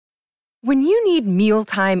When you need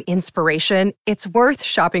mealtime inspiration, it's worth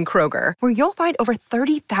shopping Kroger, where you'll find over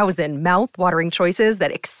 30,000 mouth-watering choices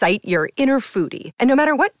that excite your inner foodie. And no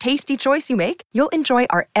matter what tasty choice you make, you'll enjoy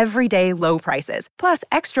our everyday low prices, plus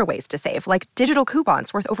extra ways to save, like digital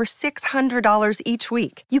coupons worth over $600 each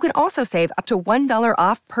week. You can also save up to $1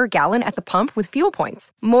 off per gallon at the pump with fuel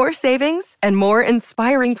points. More savings and more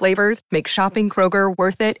inspiring flavors make shopping Kroger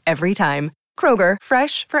worth it every time. Kroger,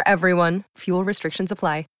 fresh for everyone. Fuel restrictions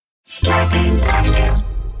apply. Scarpins Avenue.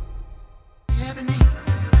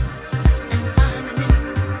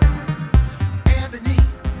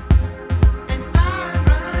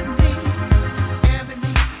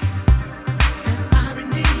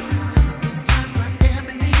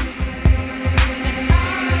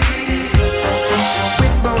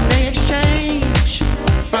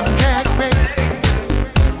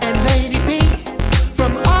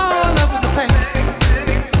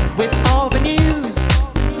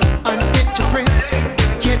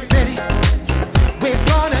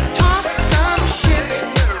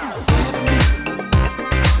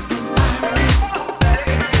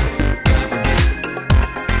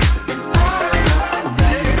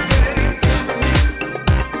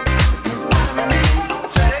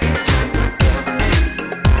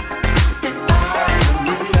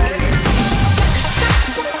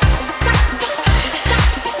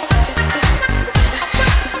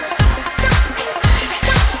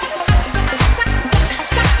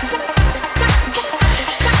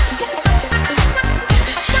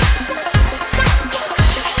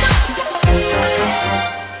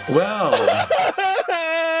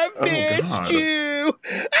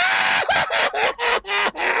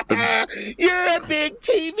 You're a big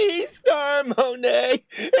TV star, Monet,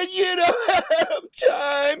 and you don't have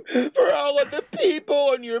time for all of the people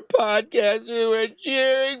on your podcast who were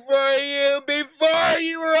cheering for you before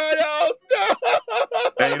you were on All Star.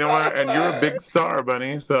 And you know what? And you're a big star,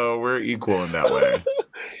 Bunny, so we're equal in that way.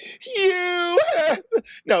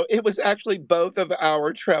 No, it was actually both of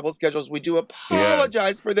our travel schedules. We do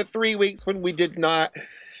apologize for the 3 weeks when we did not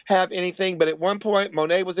have anything. But at one point,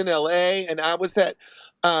 Monet was in LA and I was at,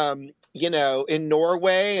 in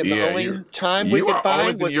Norway. And the only time we could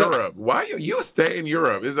find was in Europe. Why you stay in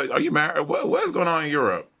Europe? Is are you married? What is going on in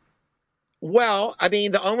Europe? Well, I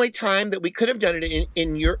mean, the only time that we could have done it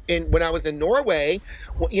in when I was in Norway,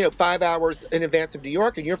 5 hours in advance of New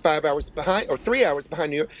York, and you're 5 hours behind, or 3 hours behind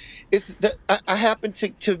New York, is that I happened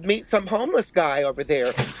to meet some homeless guy over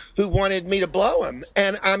there who wanted me to blow him,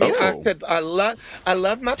 and I mean, I said I love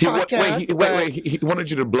my podcast. Wait, he wanted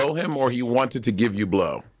you to blow him, or he wanted to give you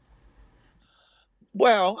blow?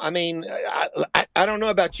 Well, I mean, I don't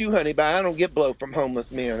know about you, honey, but I don't get blow from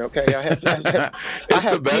homeless men, okay? I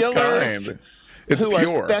have dealers who are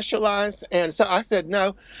specialized. And so I said,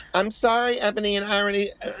 no, I'm sorry, Ebony and Irony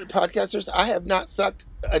podcasters, I have not sucked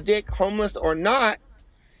a dick, homeless or not,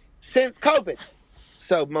 since COVID.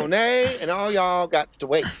 So Monet and all y'all got to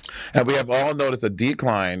wait. And we have all noticed a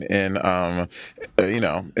decline in, in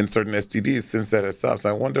certain STDs since that has stopped.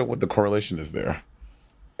 So I wonder what the correlation is there.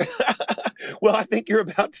 Well, I think you're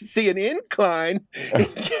about to see an incline in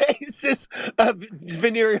cases of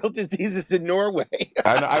venereal diseases in Norway.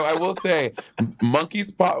 I will say,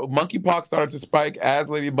 monkeypox started to spike as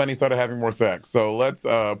Lady Bunny started having more sex. So let's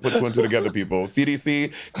put two and two together, people.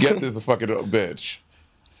 CDC, get this fucking bitch.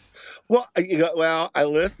 Well,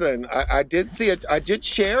 I did see I did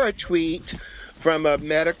share a tweet from a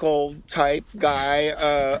medical type guy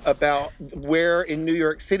about where in New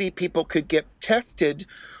York City people could get tested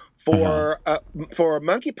for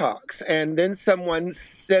monkeypox, and then someone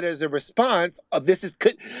said as a response,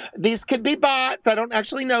 these could be bots. I don't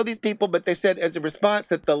actually know these people, but they said as a response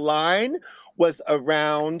that the line was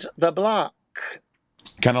around the block.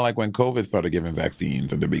 Kind of like when COVID started giving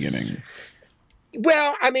vaccines in the beginning.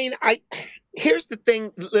 Well, I mean, here's the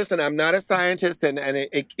thing. Listen, I'm not a scientist, and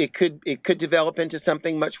it could develop into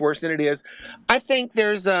something much worse than it is. I think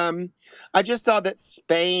there's I just saw that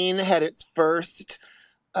Spain had its first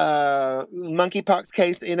monkeypox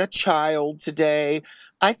case in a child today.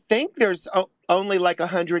 I think there's only like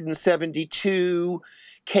 172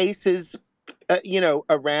 cases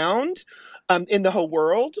around in the whole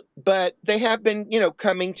world, but they have been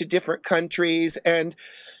coming to different countries, and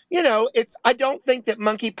I don't think that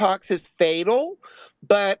monkeypox is fatal,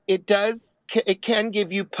 but it can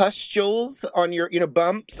give you pustules on your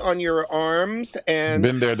bumps on your arms, and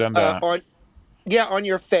been there, done that. on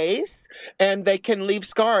your face, and they can leave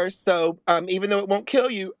scars. So even though it won't kill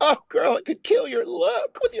you, oh girl, it could kill your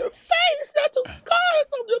look with your face, not just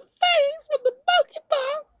scars on your face with the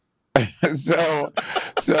monkeypox. So,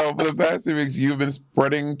 so for the past 2 weeks, you've been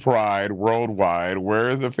spreading pride worldwide. Where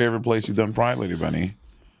is the favorite place you've done pride, Lady Bunny?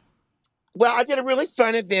 Well, I did a really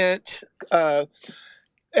fun event at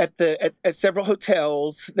several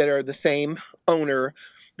hotels that are the same owner.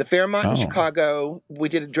 The Fairmont in Oh, Chicago. We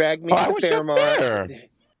did a drag me oh, to I the was just Fairmont. there.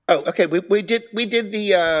 Oh, okay. We did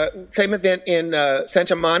the same event in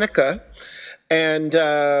Santa Monica, and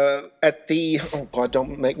at the oh God,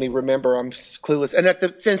 don't make me remember. I'm clueless. And at the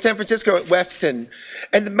in San Francisco at Weston.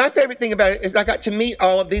 And my favorite thing about it is I got to meet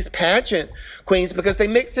all of these pageant queens because they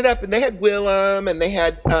mixed it up, and they had Willem and they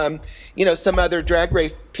had some other drag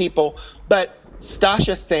race people, but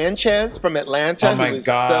Stasha Sanchez from Atlanta, Oh who my is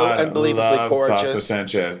so God, unbelievably love gorgeous. Stasha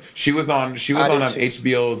Sanchez. She was on I did too.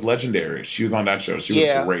 HBO's Legendary. She was on that show. She was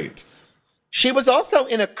Yeah. great. She was also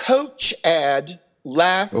in a Coach ad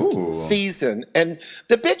last Ooh. season, and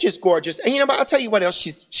the bitch is gorgeous. And I'll tell you what else.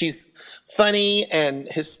 She's funny and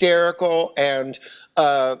hysterical, and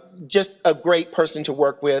just a great person to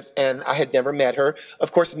work with. And I had never met her.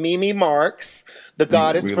 Of course, Mimi Marks, the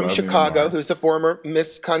goddess we from love Mimi Chicago, Marks. who's a former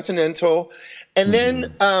Miss Continental, and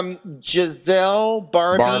then Giselle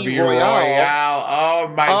Barbie Royale. Royale.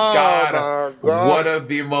 Oh my God. my God. One of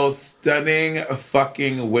the most stunning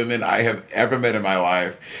fucking women I have ever met in my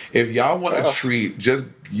life. If y'all want a treat, just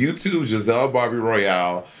YouTube Giselle Barbie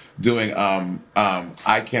Royale doing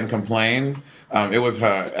I Can't Complain. It was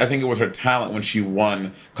her, I think it was her talent when she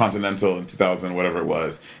won Continental in 2000, whatever it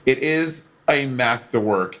was. It is a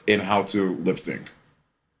masterwork in how to lip sync.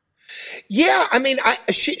 Yeah, I mean,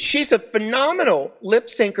 she's a phenomenal lip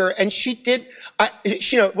syncer, and she did.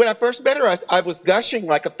 When I first met her, I was gushing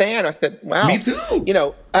like a fan. I said, "Wow, Me too."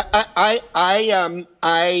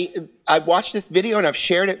 I watched this video and I've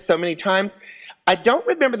shared it so many times. I don't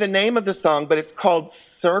remember the name of the song, but it's called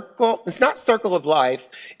Circle. It's not Circle of Life.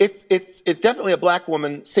 It's definitely a black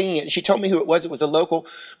woman singing it. And she told me who it was. It was a local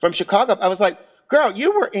from Chicago. I was like, girl,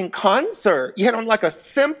 you were in concert. You had on like a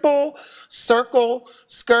simple circle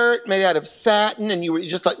skirt made out of satin, and you were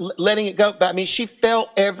just like letting it go. But I mean, she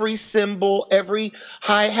felt every cymbal, every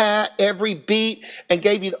hi-hat, every beat, and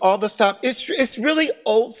gave you all the stuff. It's really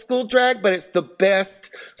old school drag, but it's the best,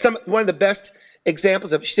 one of the best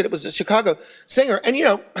examples of it. She said it was a Chicago singer. And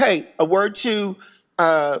hey, a word to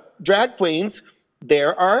drag queens,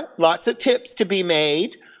 there are lots of tips to be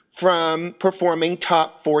made from performing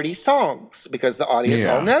top 40 songs because the audience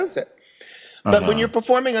all knows it. But when you're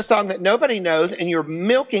performing a song that nobody knows and you're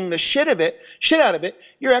milking the shit out of it,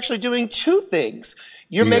 you're actually doing two things.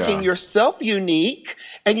 You're making yourself unique,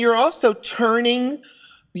 and you're also turning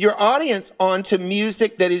your audience onto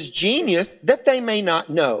music that is genius that they may not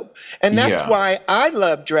know. And that's why I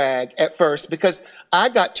love drag at first, because I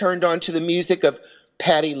got turned on to the music of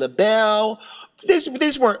Patti LaBelle.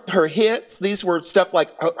 These weren't her hits. These were stuff like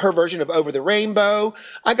her version of Over the Rainbow.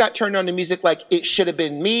 I got turned on to music like It Should Have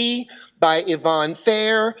Been Me by Yvonne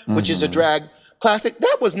Fair, which is a drag classic.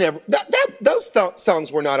 That was never, those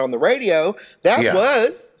songs were not on the radio. That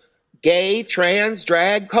was gay, trans,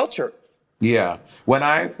 drag culture. Yeah. When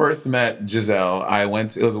I first met Giselle, I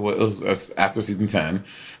went, it was after season 10.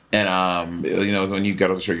 And, it was when you got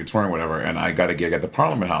off the show, you're touring, whatever. And I got a gig at the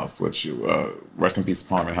Parliament House, which, rest in peace,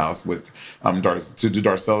 Parliament House, with, to do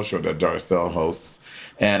Darcel's show that Darcel hosts.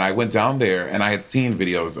 And I went down there and I had seen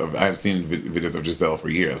videos of Giselle for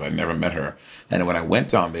years. I'd never met her. And when I went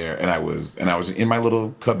down there and I was in my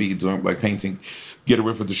little cubby doing like painting, get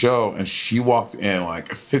ready for the show. And she walked in like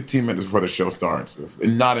 15 minutes before the show starts,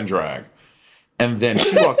 not in drag. And then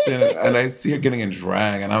she walks in, and I see her getting in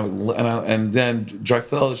drag, and then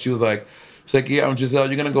Darcel, she's like, yeah, I'm Giselle.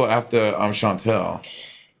 You're gonna go after Chantel.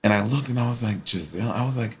 And I looked, and I was like, Giselle. I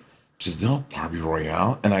was like, Giselle Barbie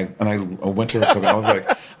Royale. And I went to her. I was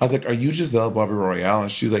like, are you Giselle Barbie Royale? And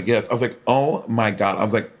she was like, yes. I was like, oh my God. I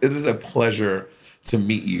was like, it is a pleasure to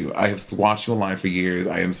meet you. I have watched you online for years.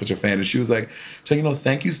 I am such a fan. And she was like,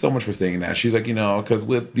 thank you so much for saying that. She's like, because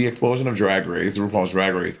with the explosion of Drag Race, RuPaul's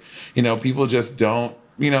Drag Race, people just don't,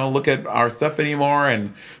 look at our stuff anymore,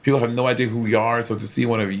 and people have no idea who we are. So to see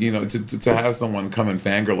one of you, to have someone come and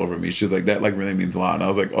fangirl over me, she's like, that like really means a lot. And I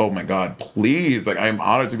was like, oh my God, please. Like, I am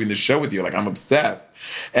honored to be in the show with you. Like, I'm obsessed.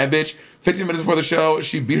 And bitch, 15 minutes before the show,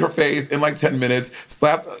 she beat her face in like 10 minutes,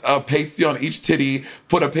 slapped a pasty on each titty,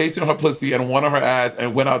 put a pasty on her pussy and one on her ass,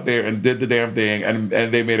 and went out there and did the damn thing, and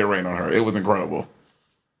they made it rain on her. It was incredible.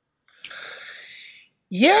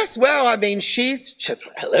 Yes, well, I mean, she's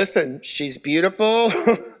beautiful.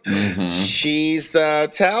 She's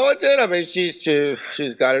talented. I mean,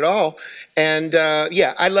 she's got it all. And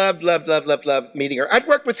I love meeting her. I'd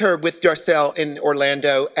worked with her with Darcel in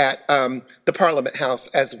Orlando at the Parliament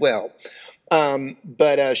House as well.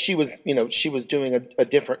 But she was, she was doing a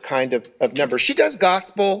different kind of number. She does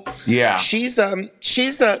gospel. Yeah. She's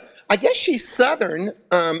I guess she's Southern.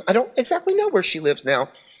 I don't exactly know where she lives now.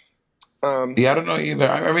 Yeah, I don't know either.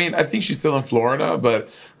 I mean, I think she's still in Florida,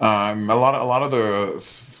 but a lot of the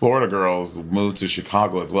Florida girls moved to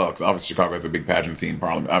Chicago as well, because obviously Chicago has a big pageant scene,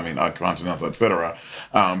 Continental, etc.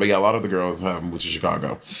 But yeah, a lot of the girls have moved to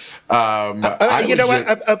Chicago.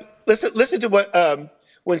 Listen to what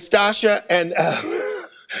when Stasha and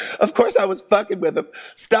of course I was fucking with him.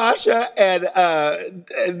 Stasha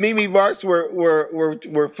and Mimi Marks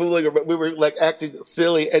were fooling her, but we were like acting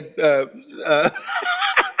silly and.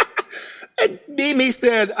 And Mimi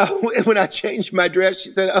said, when I changed my dress, she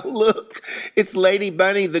said, "Oh, look, it's Lady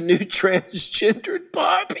Bunny, the new transgendered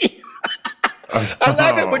Barbie." I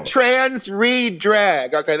love it when trans read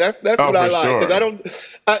drag. Okay, that's what I like, because I don't,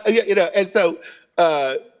 and so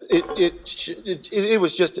it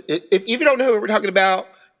was just, if you don't know who we're talking about,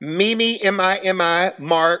 Mimi Mimi Marks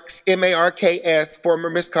Marks, former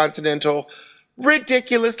Miss Continental.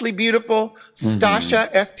 Ridiculously beautiful. Stasha,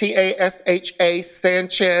 Stasha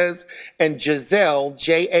Sanchez, and Giselle,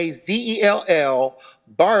 Jazell,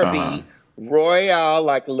 Barbie Royale,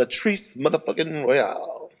 like Latrice motherfucking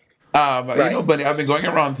Royale. Right? Bunny, I've been going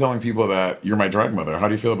around telling people that you're my drag mother. How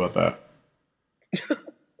do you feel about that?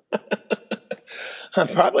 I'm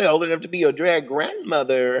probably old enough to be your drag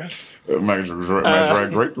grandmother. My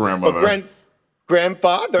drag great grandmother.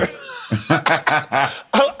 Grandfather.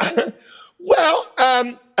 Well,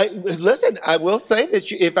 listen, I will say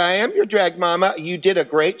that if I am your drag mama, you did a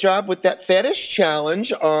great job with that fetish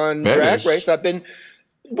challenge on Drag Race. The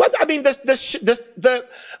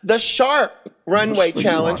sharp runway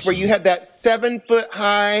challenge where you had that 7-foot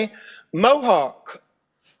high mohawk.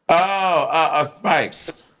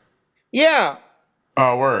 Spikes. Yeah.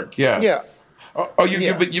 Oh, work. Yes.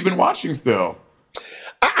 Yeah. You've been watching still.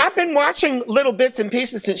 I've been watching little bits and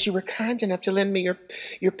pieces since you were kind enough to lend me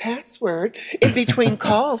your password in between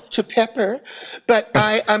calls to Pepper. But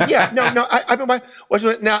I've been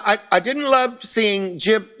watching. Now, I didn't love seeing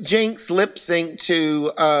Jinx lip sync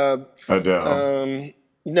to Adele.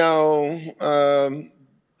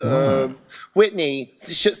 Whitney.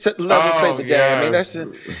 Love to Save the Day. Yes.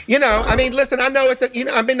 I mean, listen. I know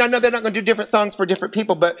I know they're not going to do different songs for different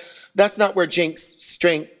people, but that's not where Jinx'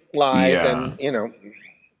 strength lies, and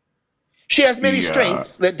she has many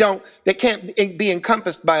strengths that can't be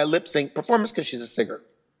encompassed by a lip sync performance because she's a singer.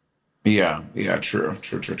 Yeah, true.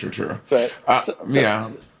 But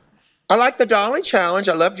I like the Dolly challenge.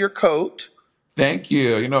 I loved your coat. Thank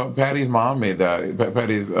you. Patty's mom made that.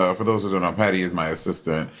 Patty's, for those who don't know, Patty is my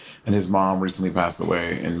assistant, and his mom recently passed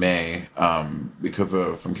away in May because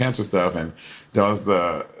of some cancer stuff, and that was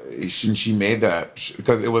she made that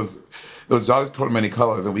because it was Dolly's coat in many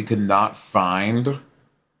colors, and we could not find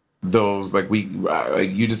those, like you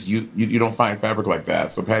don't find fabric like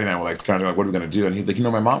that. So Patty and I were like scrounging, like, what are we gonna do? And he's like,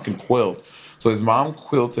 my mom can quilt. So his mom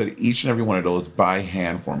quilted each and every one of those by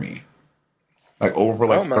hand for me, like over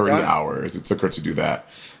 30 hours. It took her to do that,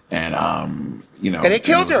 and and it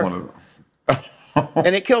killed her.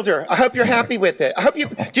 And it killed her. I hope you're happy with it.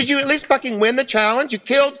 Did you at least fucking win the challenge? You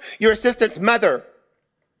killed your assistant's mother.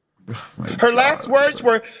 Her last words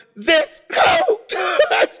were, "This coat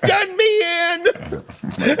has done me in."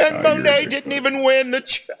 And Monet didn't even win the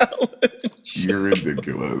challenge. You're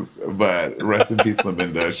ridiculous. But rest in peace,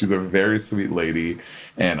 Laminda. She's a very sweet lady,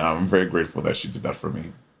 and I'm very grateful that she did that for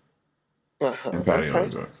me. And Patty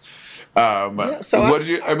enjoyed. What did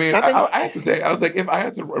you? I have to say, I was like, if I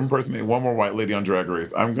had to impersonate one more white lady on Drag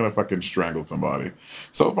Race, I'm gonna fucking strangle somebody.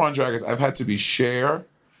 So far on Drag Race, I've had to be Cher,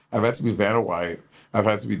 I've had to be Vanna White, I've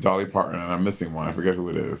had to be Dolly Parton, and I'm missing one. I forget who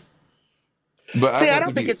it is. But see, I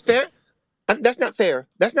don't think it's fair. That's not fair.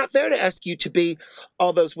 That's not fair to ask you to be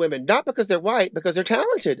all those women, not because they're white, because they're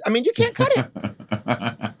talented. I mean, you can't cut it.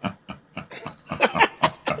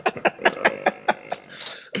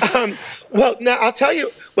 Well, now I'll tell you.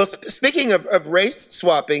 Well, speaking of race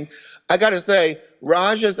swapping, I got to say,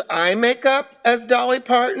 Raja's eye makeup as Dolly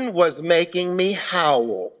Parton was making me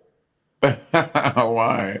howl.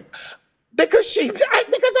 Why? Because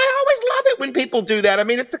I always love it when people do that. I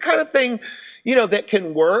mean, it's the kind of thing, that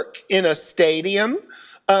can work in a stadium,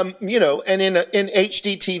 and in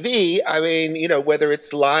HDTV. I mean, whether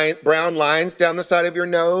it's brown lines down the side of your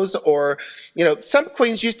nose, or, some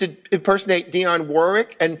queens used to impersonate Dionne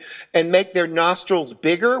Warwick and make their nostrils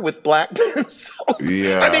bigger with black pencils.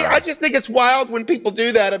 Yeah. I mean, I just think it's wild when people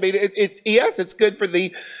do that. I mean, it's good for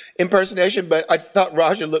the impersonation, but I thought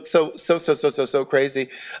Raja looked so crazy.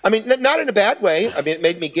 I mean, not in a bad way. I mean, it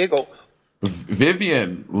made me giggle.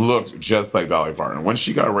 Vivian looked just like Dolly Parton. When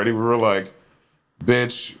she got ready, we were like,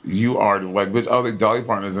 Bitch, you are like, bitch. Oh, like Dolly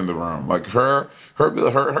Parton's in the room. Like her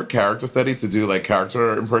character study to do like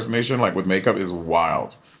character impersonation, like with makeup, is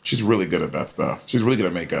wild. She's really good at that stuff. She's really good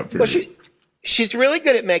at makeup. Period. Well, she's really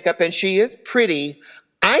good at makeup, and she is pretty.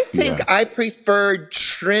 I think I preferred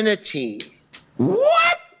Trinity.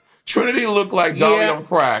 What? Trinity looked like Dolly on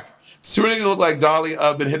crack. Trinity looked like Dolly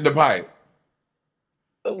been hitting the pipe.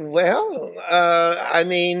 Well, I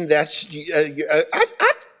mean, that's I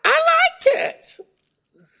liked it.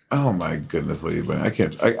 Oh my goodness, Lady Blank.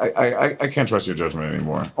 I can't trust your judgment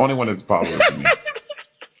anymore. Only when it's positive to me.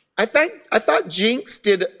 I thought Jinx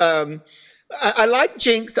did. I like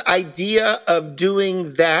Jinx's idea of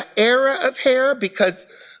doing that era of hair because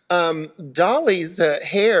Dolly's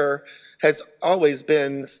hair has always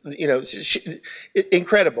been,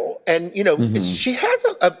 incredible. And, she has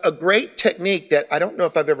a great technique that I don't know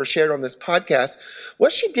if I've ever shared on this podcast.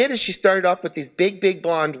 What she did is she started off with these big, big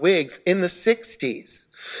blonde wigs in the 60s.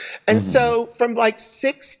 And so from like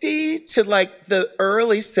 60 to like the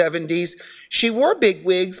early 70s, she wore big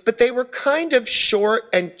wigs, but they were kind of short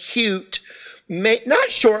and cute.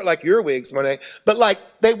 Not short like your wigs, Monet, but like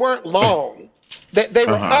they weren't long. They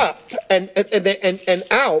were up and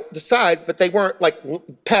out the sides, but they weren't like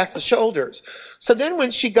past the shoulders. So then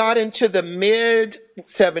when she got into the mid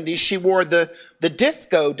 70s, she wore the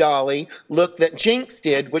disco Dolly look that Jinx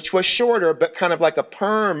did, which was shorter, but kind of like a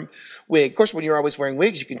perm wig. Of course, when you're always wearing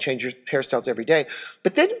wigs, you can change your hairstyles every day.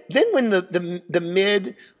 But then when the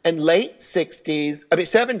mid and late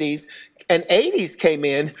 70s and 80s came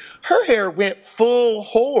in, her hair went full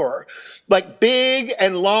whore, like big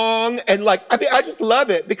and long. And I just love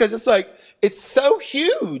it because it's like, it's so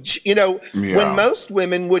huge, when most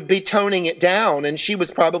women would be toning it down, and she was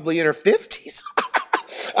probably in her 50s.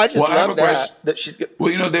 I just love that she's good.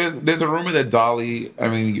 Well, there's a rumor that Dolly, I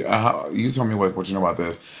mean, you tell me what you know about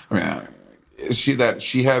this. I mean,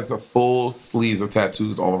 she has a full sleeves of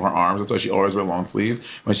tattoos all over her arms. That's why she always wears long sleeves.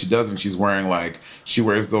 When she doesn't, she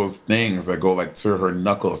wears those things that go like to her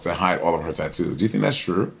knuckles to hide all of her tattoos. Do you think that's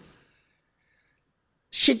true?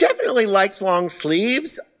 She definitely likes long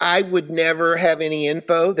sleeves. I would never have any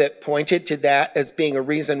info that pointed to that as being a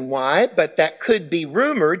reason why, but that could be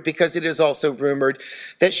rumored because it is also rumored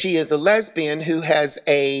that she is a lesbian who has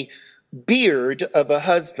a beard of a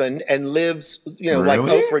husband and lives, Really? like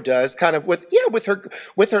Oprah does, kind of with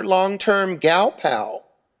her long-term gal pal.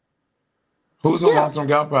 Who's a long-term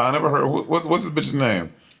gal pal? I never heard. What's this bitch's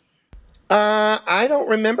name? I don't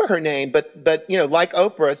remember her name, but like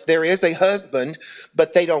Oprah, there is a husband,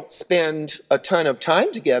 but they don't spend a ton of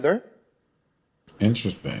time together.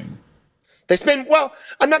 Interesting.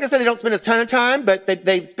 I'm not gonna say they don't spend a ton of time, but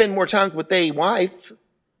they spend more time with a wife.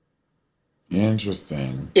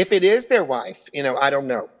 Interesting. If it is their wife, I don't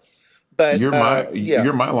know. But you're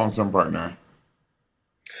my long-term partner.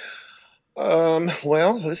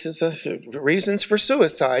 Well, this is Reasons for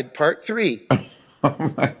Suicide, Part 3.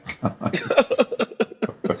 Oh my God.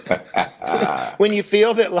 When you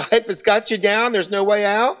feel that life has got you down, there's no way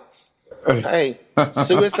out. Hey,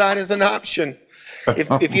 suicide is an option.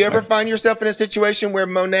 If you ever find yourself in a situation where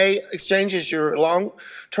Monet exchanges your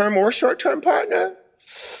long-term or short-term partner,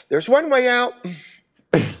 there's one way out.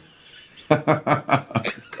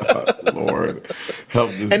 God, Lord,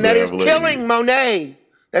 help this. And that is killing Monet.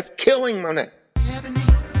 That's killing Monet.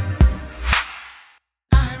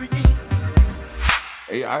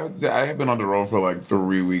 I have been on the road for like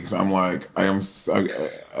 3 weeks. I'm like, I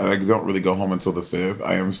don't really go home until the 5th.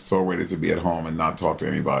 I am so ready to be at home and not talk to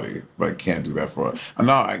anybody, but I can't do that for.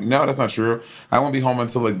 No, that's not true. I won't be home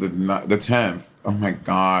until like the 10th. Oh my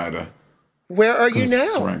God. Where are you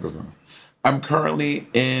now? I'm currently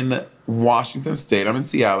in Washington State. I'm in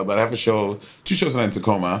Seattle, but I have 2 shows in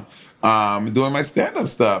Tacoma, doing my stand-up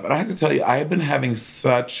stuff. And I have to tell you, I have been having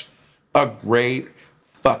such a great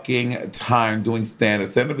fucking time doing stand-up.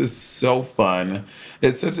 Stand-up is so fun.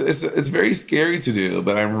 It's very scary to do,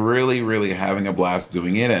 but I'm really, really having a blast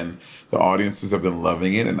doing it, and the audiences have been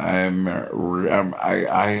loving it, and I'm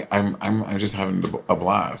just having a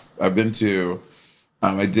blast. I've been to,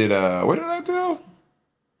 I did what did I do?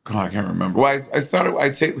 God, I can't remember. Well,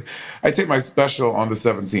 I take my special on the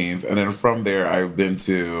 17th, and then from there I've been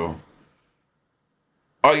to.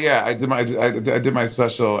 Oh yeah, I did my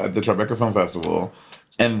special at the Tribeca Film Festival.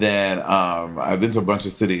 And then I've been to a bunch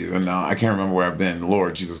of cities, and now I can't remember where I've been.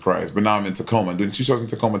 Lord Jesus Christ! But now I'm in Tacoma, doing 2 shows in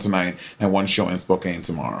Tacoma tonight and 1 show in Spokane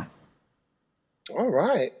tomorrow. All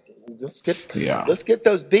right, let's get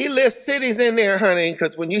those B-list cities in there, honey.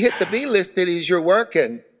 Because when you hit the B-list cities, you're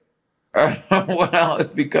working. Well,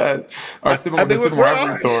 it's because our Civil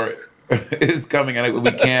Rivalry Tour. is coming, and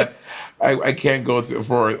we can't. I can't go to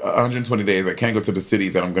for 120 days. I can't go to the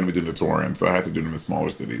cities that I'm going to be doing the tour in, so I had to do them in smaller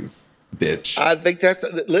cities. Bitch. I think that's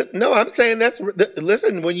no. I'm saying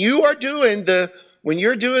listen. When you're doing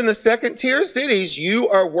the second tier cities, you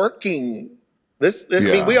are working. I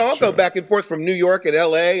mean, we all go back and forth from New York and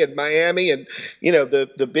L.A. and Miami and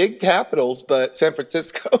the big capitals, but San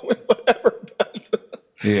Francisco and whatever.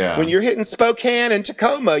 Yeah. When you're hitting Spokane and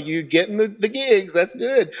Tacoma, you getting the gigs. That's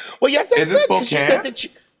good. Well, yes, that's good because you said that you.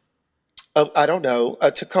 Oh, I don't know.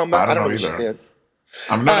 Tacoma. I don't know what you said.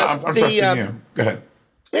 I'm trusting you. Go ahead.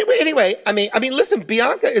 Anyway, I mean, listen.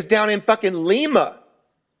 Bianca is down in fucking Lima.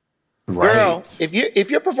 Right. Girl, if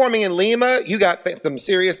you're performing in Lima, you got some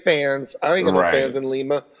serious fans. I ain't got no fans in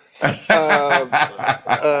Lima.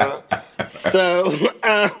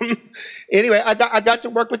 Anyway, I got to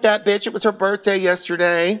work with that bitch. It was her birthday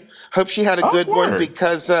yesterday. Hope she had a good one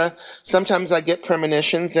because sometimes I get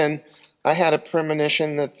premonitions, and I had a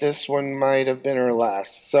premonition that this one might have been her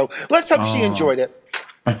last. So let's hope she enjoyed it.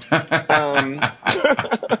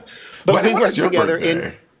 But we worked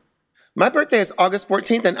together my birthday is August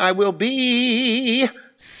 14th, and I will be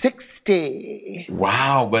 60.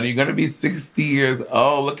 Wow, but you're going to be 60 years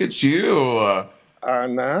old. Look at you. I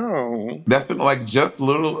know. That's in like just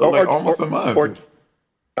almost a month.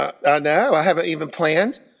 I know. I haven't even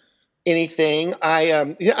planned anything.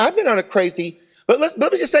 I've been on a crazy, but let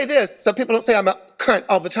me just say this. Some people don't say I'm a cunt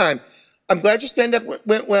all the time. I'm glad your stand-up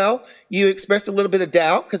went well. You expressed a little bit of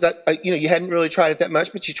doubt because you hadn't really tried it that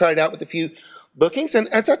much, but you tried it out with a few bookings. And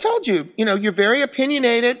as I told you, you're very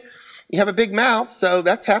opinionated. You have a big mouth, so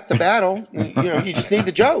that's half the battle. You just need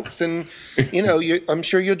the jokes, and I'm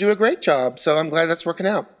sure you'll do a great job. So I'm glad that's working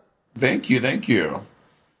out. Thank you. For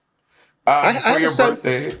your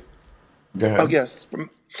birthday, go ahead. Oh yes.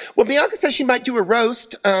 Well, Bianca says she might do a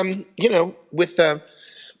roast. With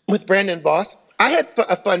Brandon Voss. I had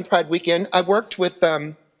a fun Pride weekend. I worked with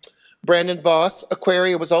Brandon Voss.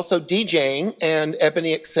 Aquaria was also DJing, and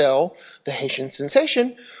Ebony Excel, the Haitian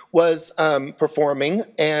sensation, was performing.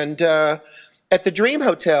 And at the Dream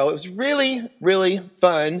Hotel, it was really, really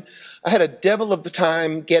fun. I had a devil of the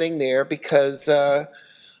time getting there because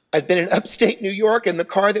I'd been in upstate New York, and the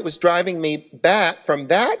car that was driving me back from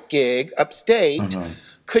that gig upstate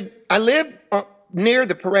I live near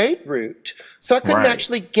the parade route, so I couldn't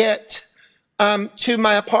actually get to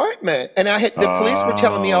my apartment, and the police were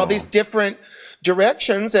telling me all these different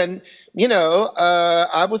directions, and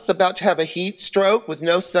I was about to have a heat stroke with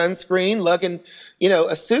no sunscreen, lugging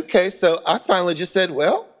a suitcase. So I finally just said,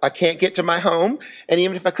 well, I can't get to my home, and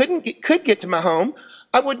even if I could get to my home,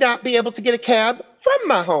 I would not be able to get a cab from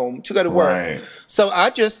my home to go to work. Right. So I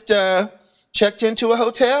just checked into a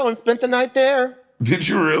hotel and spent the night there. Did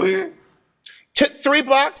you really? Took 4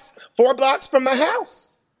 blocks from my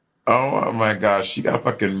house. Oh my gosh, she got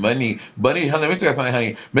fucking money. Bunny, let me tell you something,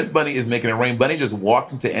 honey. Miss Bunny is making it rain. Bunny just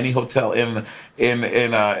walked into any hotel in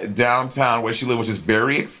downtown where she lives, which is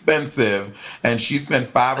very expensive, and she spent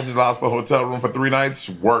 $500 for a hotel room for 3 nights.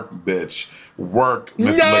 Work, bitch. Work,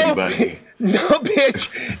 Miss Lady Bunny. No, bitch.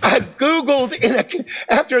 I Googled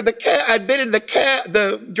after I'd been in the cab,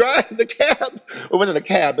 it wasn't a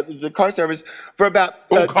cab, but the car service for about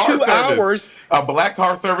 2 hours. A black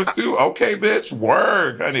car service too? Okay, bitch.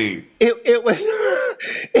 Work, honey. It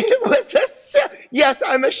was yes,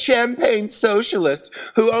 I'm a champagne socialist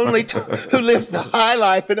who lives the high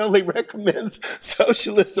life and only recommends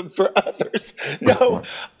socialism for others. No,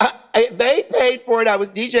 they paid for it. I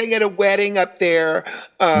was DJing at a wedding up there,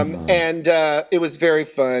 and it was very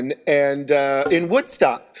fun, and in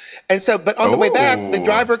Woodstock. And so, but on the way back, the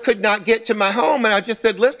driver could not get to my home, and I just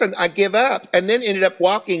said, listen, I give up, and then ended up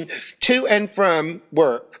walking to and from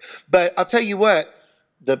work. But I'll tell you what,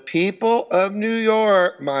 the people of New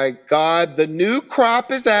York, my God, the new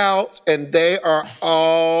crop is out, and they are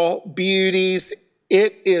all beauties.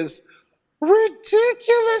 It is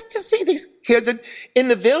ridiculous to see these kids in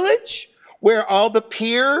the Village where all the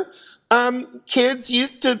peer kids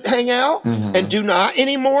used to hang out and do not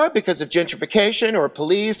anymore because of gentrification or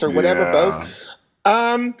police or whatever, both.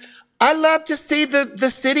 I love to see the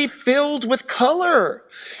city filled with color.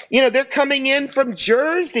 They're coming in from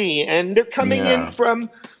Jersey and they're coming in from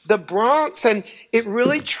the Bronx, and it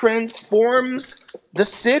really transforms the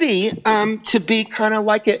city to be kind of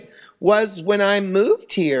like it was when I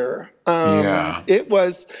moved here. There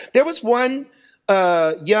was one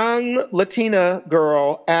young Latina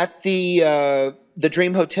girl at the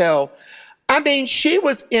Dream Hotel. I mean, she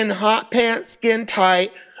was in hot pants, skin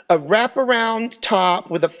tight, a wraparound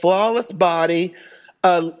top with a flawless body.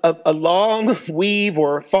 a long weave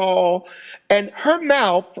or a fall, and her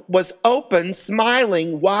mouth was open,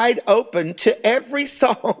 smiling, wide open to every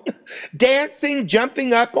song, dancing,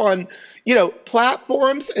 jumping up on,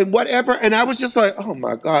 platforms and whatever. And I was just like, oh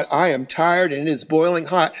my God, I am tired and it is boiling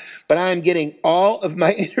hot, but I am getting all of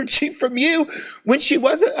my energy from you. When she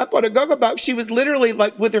wasn't up on a go-go box, she was literally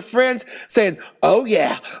like with her friends saying, oh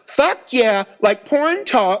yeah, fuck yeah, like porn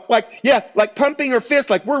talk, like, yeah, like pumping her fist,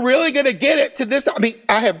 like we're really going to get it to this. I mean,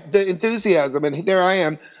 I have the enthusiasm, and there I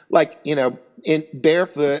am, like, in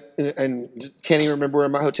barefoot and can't even remember where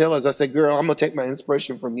my hotel is. I said, girl, I'm going to take my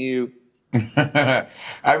inspiration from you.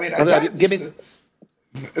 I mean, give me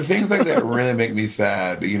things like that really make me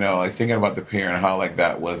sad. Like thinking about the pier and how like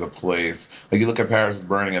that was a place. Like you look at Paris is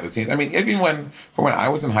Burning at the scene. I mean, even when I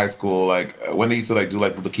was in high school, like when they used to like do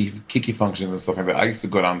like the kiki functions and stuff like that, I used to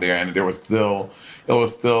go down there, and it was still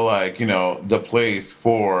like the place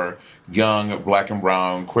for young Black and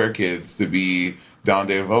brown queer kids to be down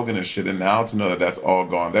there voguing and shit. And now to know that that's all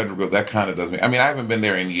gone, that kind of does me. I mean, I haven't been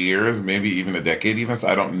there in years, maybe even a decade even, so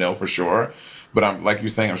I don't know for sure. But I'm like you're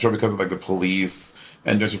saying, I'm sure because of like the police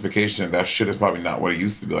and gentrification, that shit is probably not what it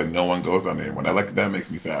used to be. Like no one goes down there anymore. That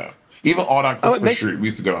makes me sad. Even all down Christopher Street, we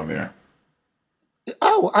used to go down there.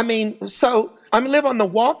 Oh, I mean, so I live on the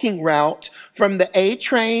walking route from the A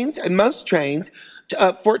trains and most trains to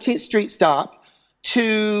 14th Street stop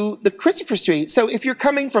to the Christopher Street. So if you're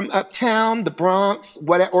coming from uptown, the Bronx,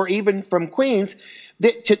 or even from Queens,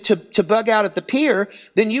 to bug out at the pier,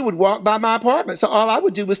 then you would walk by my apartment. So all I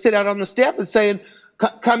would do was sit out on the step and saying,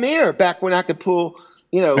 come here, back when I could pull,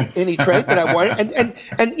 any trait that I wanted.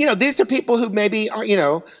 And these are people who maybe are,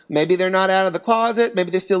 maybe they're not out of the closet.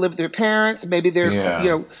 Maybe they still live with their parents. Maybe they're,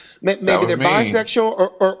 maybe they're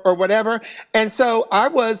bisexual or whatever. And so I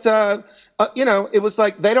was, it was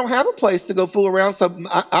like they don't have a place to go fool around. So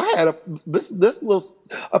I had this little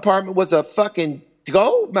apartment was a fucking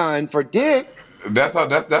gold mine for dick. That's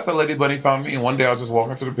how Lady Bunny found me. And one day I was just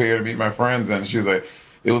walking to the pier to meet my friends, and she was like,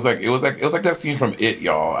 it was like that scene from It,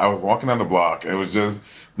 y'all. I was walking down the block, and it was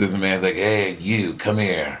just this man like, hey, you come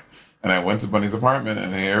here, and I went to Bunny's apartment,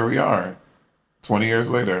 and here we are, 20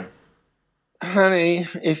 years later. Honey,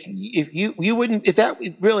 if you wouldn't, if that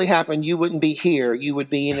really happened, you wouldn't be here. You would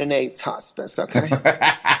be in an AIDS hospice, okay?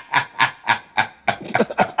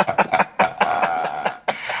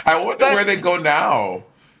 I wonder where they go now.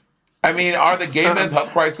 I mean, are the gay men's health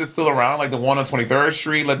crisis still around? Like the one on 23rd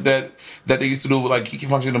Street, like that they used to do with like Kiki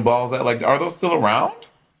Function and balls. Like, are those still around?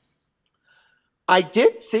 I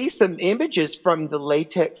did see some images from the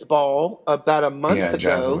latex ball about a month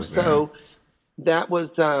ago. So that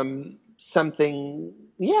was something.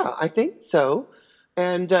 Yeah, I think so.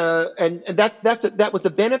 And that was a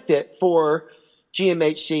benefit for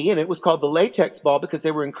GMHC, and it was called the latex ball because they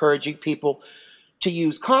were encouraging people to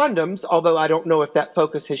use condoms, although I don't know if that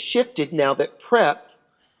focus has shifted now that PrEP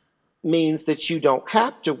means that you don't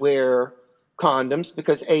have to wear condoms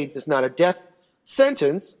because AIDS is not a death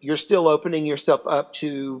sentence. You're still opening yourself up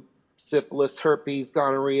to syphilis, herpes,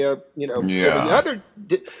 gonorrhea, every other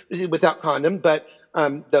without condom, but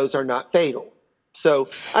those are not fatal. So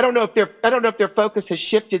I don't know if their focus has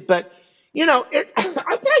shifted, but I'll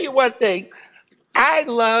tell you one thing. I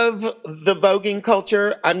love the voguing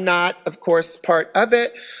culture. I'm not, of course, part of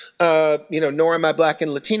it, nor am I Black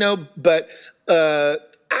and Latino, but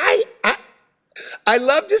I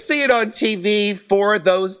love to see it on TV for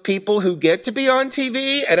those people who get to be on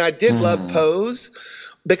TV. And I did love Pose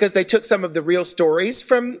because they took some of the real stories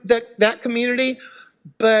from that community.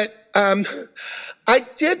 But I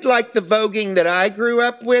did like the voguing that I grew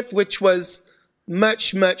up with, which was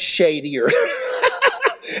much, much shadier.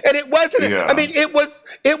 And it wasn't, I mean, it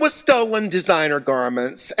was stolen designer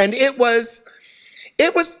garments, and it was,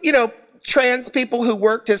 trans people who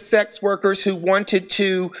worked as sex workers who wanted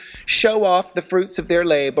to show off the fruits of their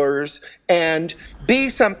labors and be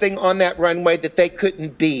something on that runway that they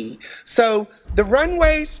couldn't be. So the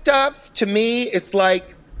runway stuff to me is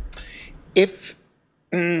like, if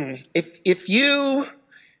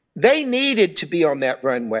they needed to be on that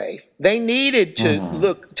runway. They needed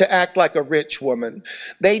to act like a rich woman.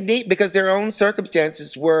 Because their own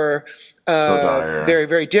circumstances were very,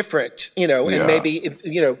 very different,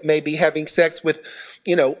 and maybe having sex with,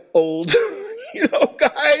 old,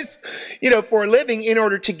 guys, for a living in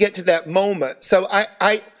order to get to that moment. So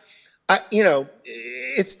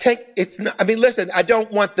listen, I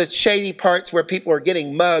don't want the shady parts where people are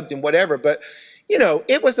getting mugged and whatever, but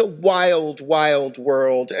it was a wild, wild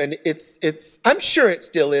world, and I'm sure it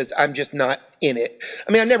still is. I'm just not in it.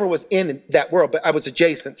 I mean, I never was in that world, but I was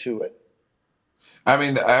adjacent to it. I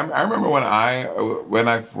mean, I remember when I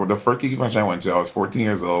the first Kiki function I went to, I was 14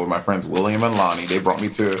 years old. My friends William and Lonnie, they brought me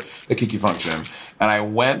to the Kiki function, and I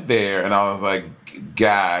went there, and I was like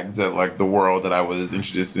gagged at like the world that I was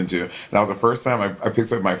introduced into. And that was the first time I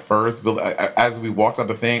picked up my first bill. As we walked out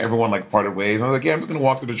the thing, everyone like parted ways. And I was like, yeah, I'm just gonna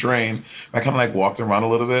walk to the train. I kind of like walked around a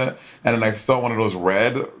little bit, and then I saw one of those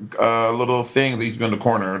red little things that used to be on the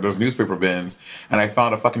corner, those newspaper bins, and I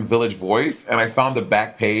found a fucking Village Voice, and I found the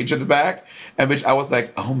back page at the back, and bitch, I was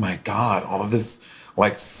like, oh my god, all of this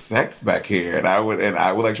like sex back here, and I would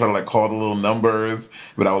like try to like call the little numbers,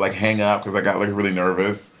 but I would like hang up because I got like really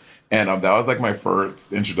nervous. And that was like my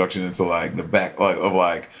first introduction into like the back like, of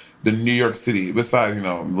like the New York City. Besides,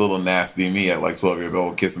 little nasty me at like 12 years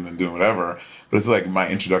old, kissing and doing whatever. But it's like my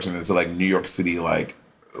introduction into like New York City, like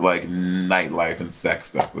nightlife and sex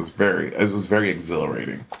stuff. It was very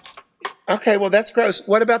exhilarating. Okay, well that's gross.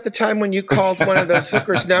 What about the time when you called one of those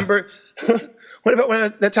hookers' number? What about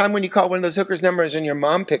the time when you called one of those hookers' numbers and your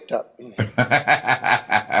mom picked up?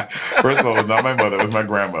 First of all, it was not my mother; it was my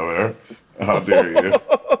grandmother. How dare you?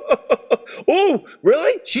 Oh,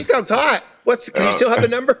 really? She sounds hot. Can you still have the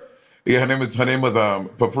number? Yeah, her name was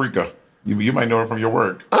Paprika. You might know her from your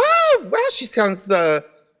work. Oh, wow, she sounds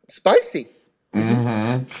spicy.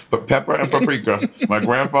 Mm-hmm. But Pepper and Paprika, my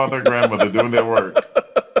grandfather and grandmother doing their work.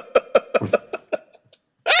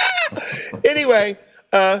 Anyway,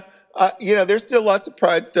 there's still lots of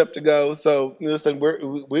Pride stuff to go. So listen,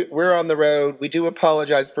 we're on the road. We do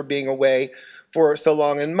apologize for being away for so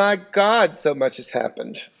long, and my God, so much has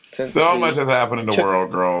happened. Much has happened in the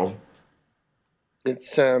world, girl.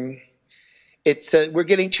 It's we're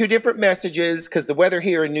getting two different messages because the weather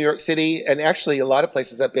here in New York City, and actually a lot of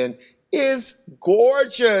places I've been, is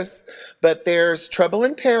gorgeous, but there's trouble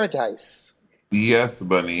in paradise. Yes,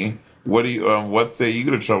 Bunny. What say you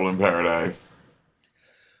to trouble in paradise?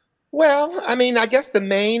 Well, I mean, I guess the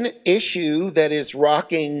main issue that is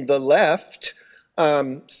rocking the left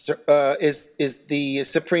is the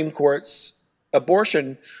Supreme Court's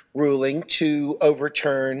abortion ruling to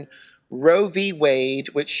overturn Roe v. Wade,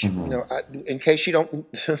 which, in case you don't,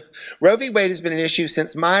 Roe v. Wade has been an issue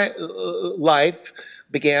since my life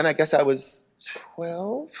began. I guess I was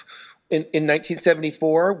 12 in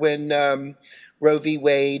 1974 when Roe v.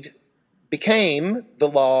 Wade became the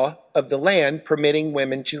law of the land permitting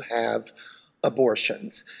women to have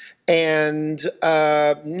abortions. And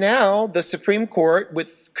now the Supreme Court,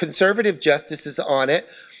 with conservative justices on it,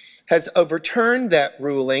 has overturned that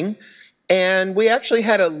ruling. And we actually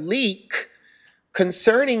had a leak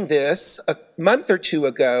concerning this a month or two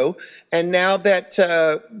ago. And now that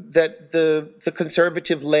the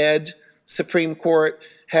conservative-led Supreme Court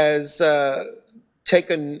has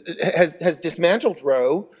dismantled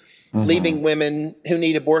Roe, leaving women who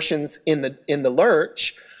need abortions in the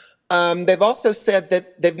lurch. They've also said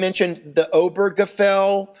that they've mentioned the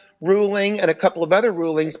Obergefell ruling and a couple of other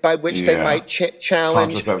rulings by which they might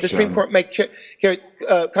challenge the Supreme Court make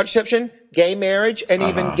contraception, gay marriage, and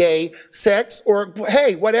even gay sex, or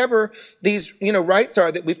hey, whatever these rights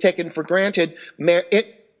are that we've taken for granted.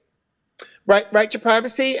 Right to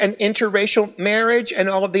privacy and interracial marriage and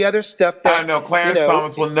all of the other stuff. That, I know Clarence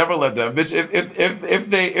Thomas will never let them. Bitch,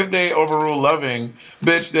 if they overrule Loving,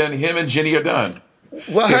 bitch, then him and Jenny are done.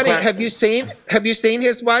 Well, honey, have you seen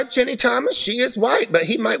his wife, Jenny Thomas? She is white, but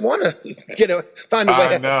he might want to, find a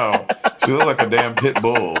way. I know. She looks like a damn pit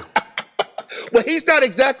bull. Well, he's not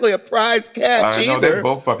exactly a prize catch either. I know, they're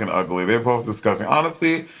both fucking ugly. They're both disgusting.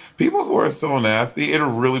 Honestly, people who are so nasty, it'll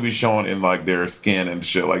really be showing in like their skin and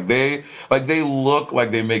shit. Like they look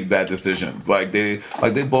like they make bad decisions. Like they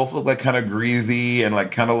both look like kind of greasy and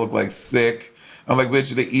like kind of look like sick. I'm like,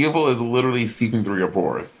 bitch, the evil is literally seeping through your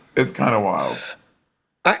pores. It's kind of wild.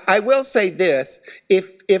 I will say this: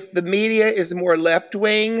 if the media is more left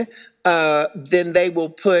wing, then they will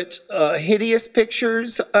put hideous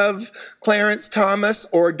pictures of Clarence Thomas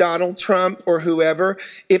or Donald Trump or whoever.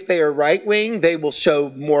 If they are right wing, they will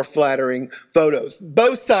show more flattering photos.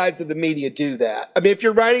 Both sides of the media do that. I mean, if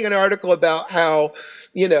you're writing an article about how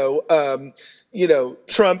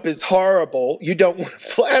Trump is horrible, you don't want a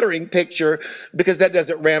flattering picture because that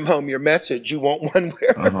doesn't ram home your message. You want one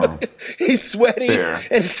where he's sweaty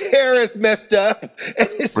and his hair is messed up and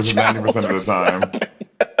his which is 90% of the time.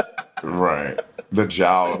 Right. The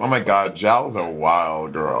jowls. Oh my God, jowls are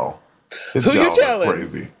wild, girl. His Who jowls you telling? Are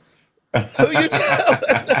crazy. Who you telling?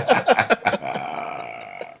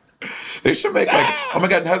 They should make oh my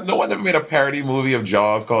God, has no one ever made a parody movie of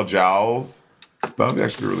Jaws called Jowls? That would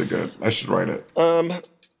actually be really good. I should write it.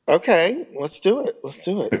 Okay, let's do it. Let's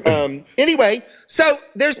do it. Anyway, so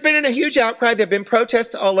there's been a huge outcry. There have been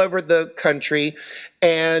protests all over the country.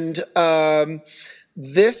 And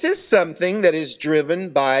this is something that is driven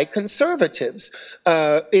by conservatives.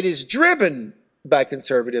 It is driven by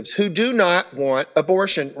conservatives who do not want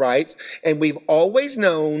abortion rights, and we've always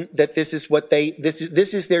known that this is what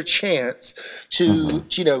this is their chance to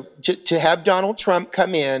to have Donald Trump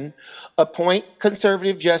come in, appoint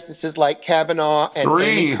conservative justices like Kavanaugh and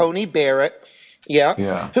Amy Coney Barrett.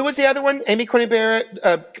 Yeah. Who was the other one? Amy Coney Barrett,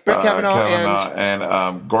 Brett Kavanaugh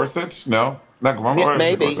and Gorsuch? No, not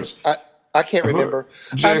maybe. Gorsuch. I can't remember.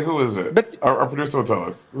 Jay, who is it? But our producer will tell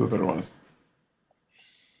us who the third one is.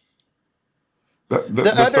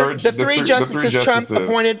 The three justices Trump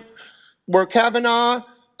appointed were Kavanaugh,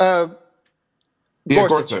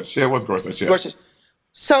 Gorsuch. Yeah, it was Gorsuch. Yeah. Gorsuch.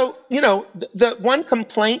 So, the one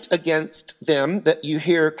complaint against them that you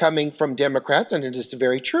hear coming from Democrats, and it is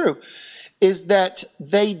very true, is that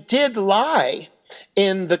they did lie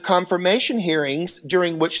in the confirmation hearings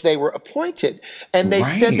during which they were appointed, and they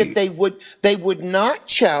said that they would not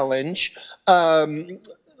challenge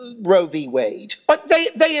Roe v. Wade. But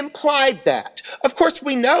they implied that. Of course,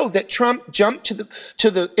 we know that Trump jumped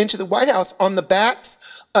into the White House on the backs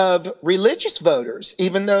of religious voters,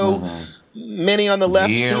 even though many on the left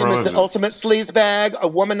see him as the ultimate sleazebag, a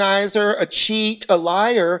womanizer, a cheat, a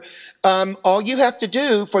liar. All you have to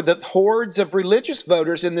do for the hordes of religious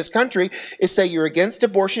voters in this country is say you're against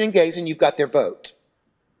abortion and gays, and you've got their vote.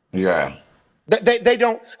 Yeah. They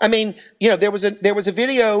don't. I mean, there was a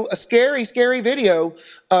video, a scary video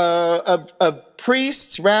of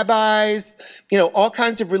priests, rabbis, all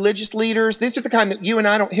kinds of religious leaders. These are the kind that you and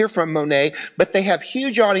I don't hear from, Monet, but they have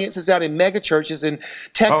huge audiences out in mega churches in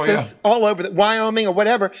Texas, all over Wyoming or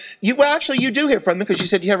whatever. You do hear from them because you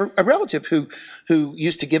said you have a relative who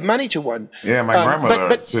used to give money to one. Yeah, my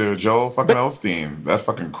grandmother to Joel fucking Osteen. That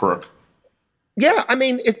fucking crook. Yeah, I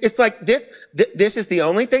mean, it's like this. This is the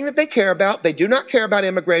only thing that they care about. They do not care about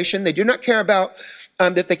immigration. They do not care about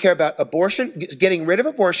that. They care about abortion, getting rid of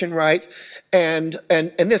abortion rights, and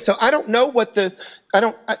this. So I don't know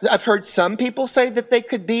I've heard some people say that they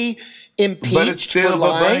could be impeached for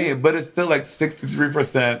lying. But it's still like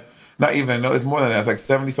 63%. Not even. No, it's more than that. It's like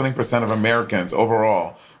 70-something% of Americans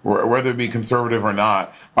overall, whether it be conservative or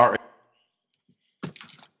not, are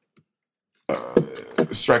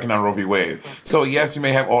striking down Roe v. Wade. So yes, you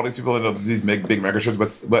may have all these people in these big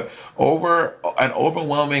megachurches, but over an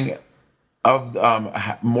overwhelming of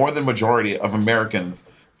more than majority of Americans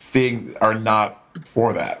are not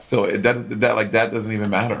for that. So that doesn't even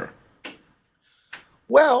matter.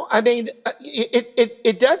 Well, I mean,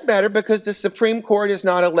 it does matter because the Supreme Court is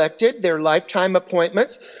not elected. They're lifetime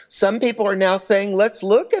appointments. Some people are now saying, let's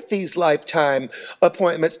look at these lifetime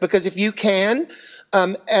appointments because if you can,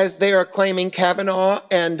 as they are claiming Kavanaugh,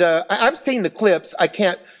 and I've seen the clips.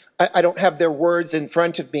 I don't have their words in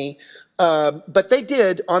front of me, but they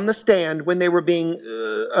did on the stand when they were being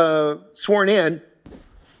sworn in.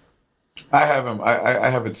 I have him. I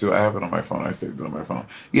have it too. I have it on my phone. I saved it on my phone.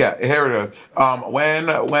 Yeah, here it is. When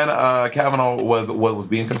Kavanaugh was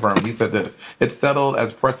being confirmed, he said this: "It's settled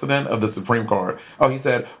as precedent of the Supreme Court." Oh, he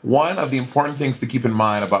said one of the important things to keep in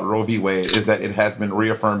mind about Roe v. Wade is that it has been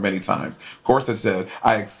reaffirmed many times. Gorsuch said,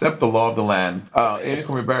 "I accept the law of the land." Amy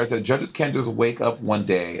Coney Barrett said, "Judges can't just wake up one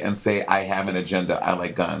day and say, I have an agenda. I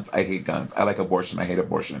like guns. I hate guns. I like abortion. I hate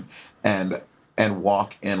abortion." And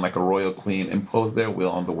walk in like a royal queen, impose their will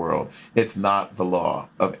on the world. It's not the law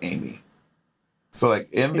of Amy. So like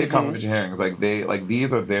in the confirmation hearings,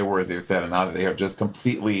 these are their words they said, and now that they have just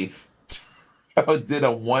completely did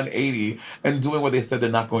a 180 and doing what they said they're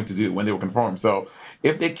not going to do when they were confirmed. So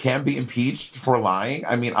if they can be impeached for lying,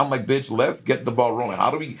 I mean, I'm like, bitch, let's get the ball rolling. How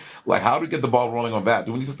do we get the ball rolling on that?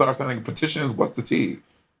 Do we need to start signing petitions? What's the tea?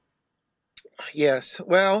 Yes,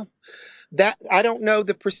 well, that I don't know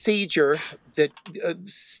the procedure that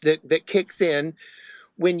kicks in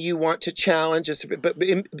when you want to challenge a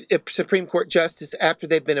Supreme Court justice after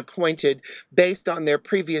they've been appointed based on their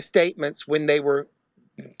previous statements when they were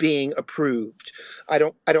being approved. I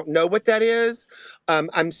don't know what that is.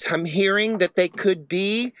 I'm hearing that they could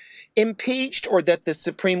be impeached or that the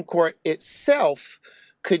Supreme Court itself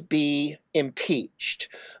could be impeached.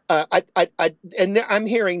 And I'm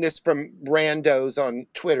hearing this from randos on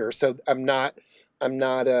Twitter, so I'm not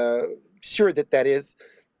sure that is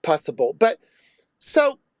possible. But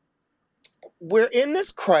so we're in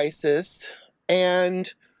this crisis,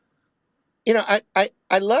 and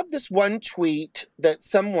I love this one tweet that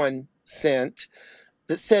someone sent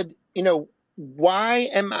that said, why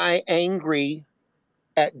am I angry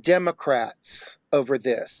at Democrats over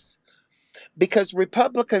this? because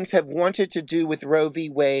Republicans have wanted to do with Roe v.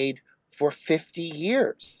 Wade for 50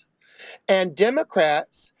 years. And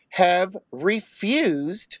Democrats have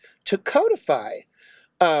refused to codify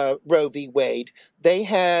Roe v. Wade. They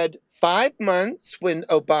had 5 months when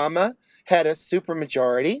Obama had a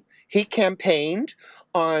supermajority. He campaigned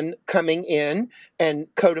on coming in and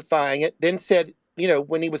codifying it, then said,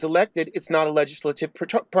 when he was elected, it's not a legislative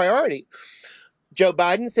priority. Joe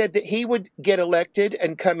Biden said that he would get elected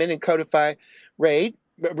and come in and codify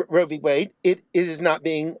Roe v. Wade. It is not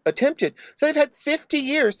being attempted. So they've had 50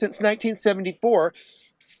 years since 1974.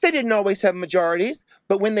 They didn't always have majorities,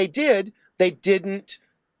 but when they did, they didn't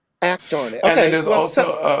act on it. Okay, and then there's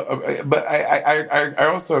but I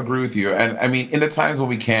also agree with you. And I mean, in the times when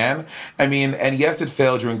we can, and yes, it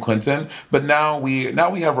failed during Clinton, but now we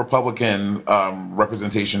have Republican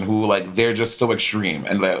representation who they're just so extreme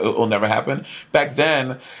and it will never happen. Back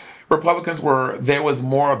then, Republicans there was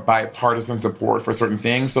more bipartisan support for certain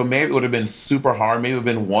things. So maybe it would have been super hard. Maybe it would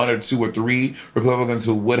have been 1 or 2 or 3 Republicans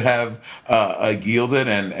who would have yielded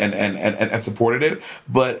and supported it.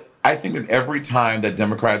 But I think that every time that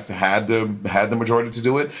Democrats had the majority to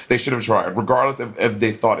do it, they should have tried, regardless if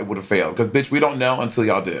they thought it would have failed. Because, bitch, we don't know until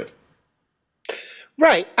y'all did.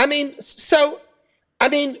 Right.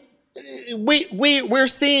 We're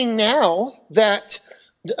seeing now that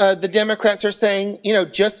the Democrats are saying,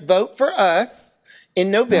 just vote for us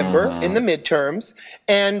in November in the midterms,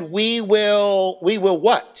 and we will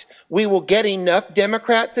what? We will get enough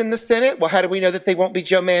Democrats in the Senate. Well, how do we know that they won't be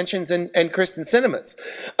Joe Manchins and Kyrsten Sinemas?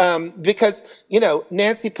 Because,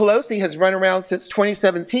 Nancy Pelosi has run around since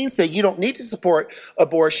 2017 saying you don't need to support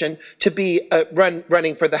abortion to be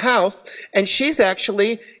running for the House. And she's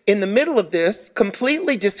actually in the middle of this,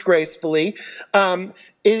 completely disgracefully,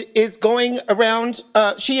 is going around.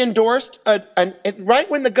 She endorsed, right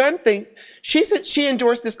when the gun thing, she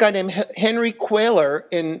endorsed this guy named Henry Cuellar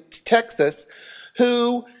in Texas,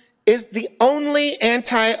 who is the only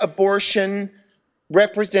anti-abortion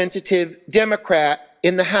representative Democrat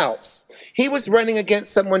in the House. He was running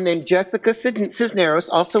against someone named Jessica Cisneros,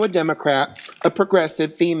 also a Democrat, a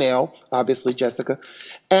progressive female, obviously Jessica.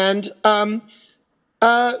 And Hakeem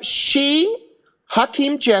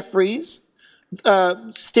Jeffries,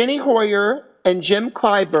 Steny Hoyer, and Jim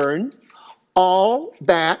Clyburn all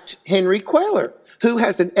backed Henry Cuellar, who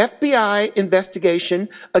has an FBI investigation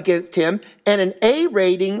against him and an A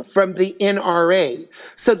rating from the NRA.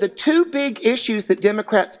 So the 2 big issues that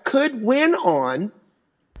Democrats could win on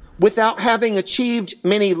without having achieved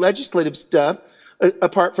many legislative stuff,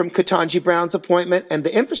 apart from Ketanji Brown's appointment and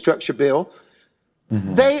the infrastructure bill,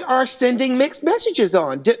 they are sending mixed messages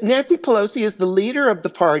on. Nancy Pelosi is the leader of the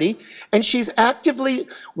party, and she's actively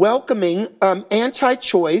welcoming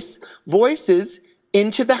anti-choice voices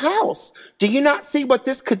into the House. Do you not see what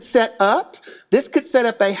this could set up? This could set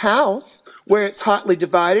up a House where it's hotly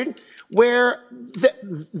divided, where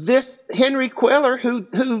this Henry Cuellar,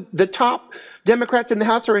 who the top Democrats in the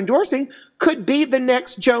House are endorsing, could be the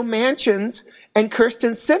next Joe Manchins and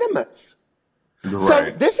Kyrsten Sinemas. Right. So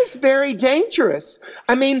this is very dangerous.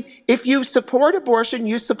 If you support abortion,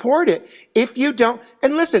 you support it. If you don't,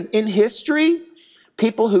 and listen, in history,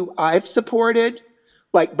 people who I've supported,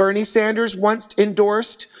 like Bernie Sanders once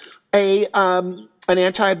endorsed an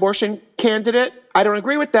anti-abortion candidate. I don't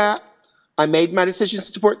agree with that. I made my decision to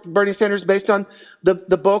support Bernie Sanders based on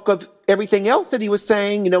the bulk of everything else that he was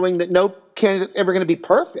saying, knowing that no candidate's ever going to be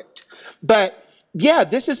perfect. But yeah,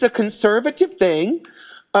 this is a conservative thing,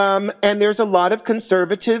 and there's a lot of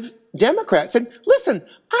conservative Democrats. And listen,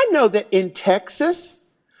 I know that in Texas,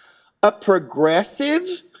 a progressive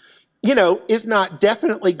is not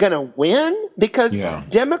definitely going to win because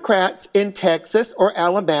Democrats in Texas or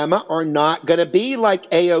Alabama are not going to be like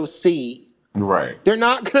AOC. Right. They're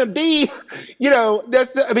not going to be,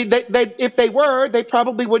 if they were, they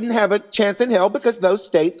probably wouldn't have a chance in hell because those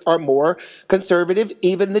states are more conservative,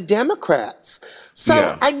 even the Democrats.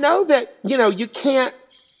 So I know that, you can't,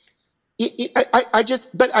 I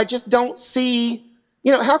just don't see,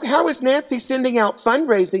 how is Nancy sending out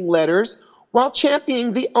fundraising letters while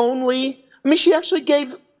championing the only, she actually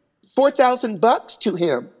gave $4,000 to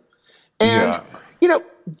him. And,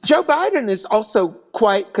 Joe Biden is also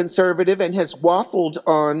quite conservative and has waffled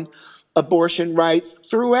on abortion rights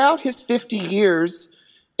throughout his 50 years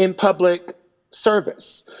in public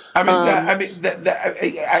service. I've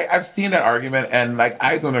seen that argument, and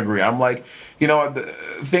I don't agree. I'm like,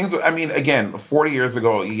 things. Again, 40 years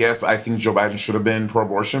ago, yes, I think Joe Biden should have been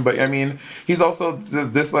pro-abortion, but he's also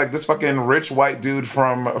this fucking rich white dude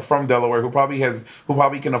from Delaware who probably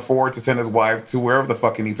can afford to send his wife to wherever the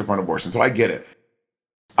fuck he needs to for an abortion. So I get it.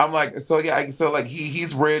 I'm like, so yeah, so like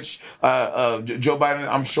he's rich. Joe Biden,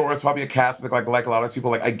 I'm sure, is probably a Catholic, like a lot of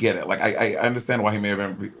people. Like, I get it. Like, I understand why he may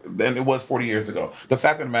have been, and it was 40 years ago. The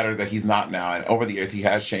fact of the matter is that he's not now, and over the years he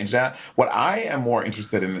has changed that. What I am more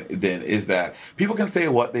interested in then is that people can say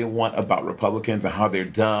what they want about Republicans and how they're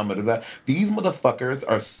dumb and that. These motherfuckers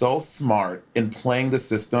are so smart in playing the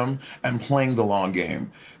system and playing the long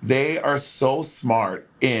game. They are so smart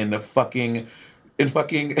in fucking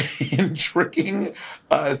in tricking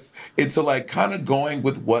us into like kind of going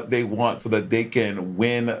with what they want so that they can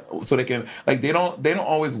win, so they can, like, they don't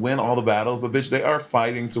always win all the battles, but bitch, they are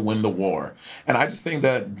fighting to win the war. And I just think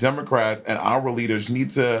that Democrats and our leaders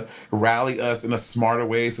need to rally us in a smarter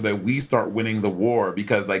way so that we start winning the war,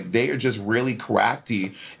 because like they are just really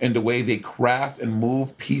crafty in the way they craft and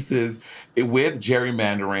move pieces with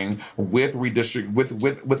gerrymandering, with redistrict,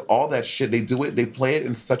 with all that shit. They do it, they play it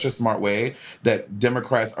in such a smart way that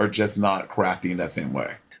Democrats are just not crafty in that same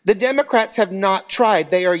way. The Democrats have not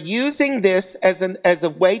tried. They are using this as a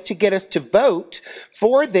way to get us to vote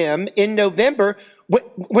for them in November. So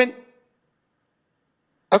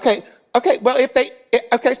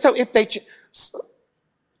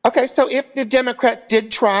if the Democrats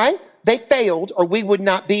did try, they failed, or we would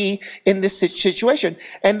not be in this situation.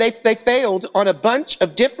 And they failed on a bunch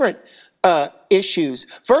of different issues.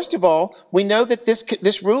 First of all, we know that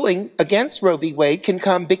this ruling against Roe v. Wade can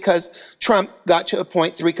come because Trump got to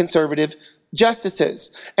appoint 3 conservative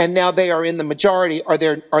justices, and now they are in the majority. Are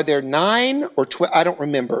there 9 or 12? I don't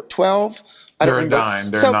remember. 12. They're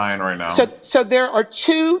 9. They're 9 right now. So there are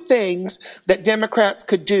 2 things that Democrats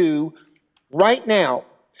could do right now.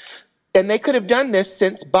 And they could have done this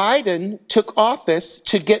since Biden took office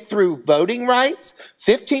to get through voting rights,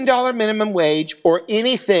 $15 minimum wage, or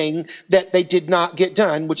anything that they did not get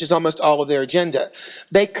done, which is almost all of their agenda.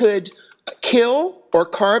 They could kill or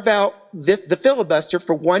carve out the filibuster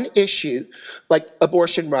for one issue, like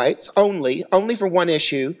abortion rights only for one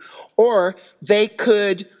issue, or they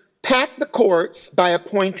could pack the courts by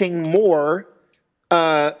appointing more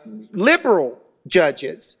liberal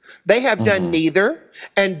judges. They have done neither,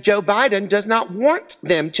 and Joe Biden does not want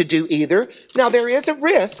them to do either. Now, there is a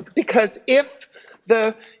risk, because if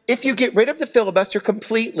you get rid of the filibuster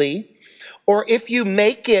completely, or if you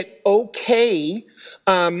make it okay,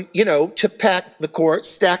 to pack the courts,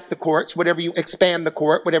 stack the courts, whatever, you expand the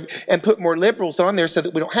court, whatever, and put more liberals on there so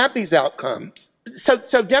that we don't have these outcomes.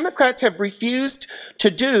 So Democrats have refused to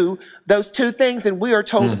do those 2 things, and we are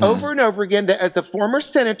told over and over again that as a former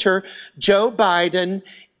senator, Joe Biden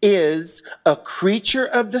is a creature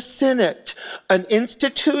of the Senate, an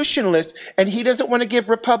institutionalist, and he doesn't want to give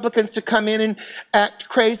Republicans to come in and act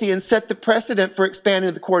crazy and set the precedent for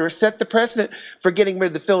expanding the court, or set the precedent for getting rid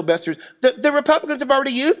of the filibuster. The Republicans have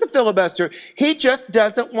already used the filibuster. He just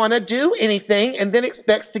doesn't want to do anything and then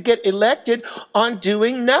expects to get elected on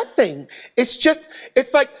doing nothing.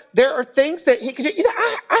 It's like there are things that he could do.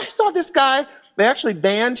 I saw this guy, they actually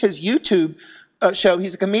banned his YouTube show.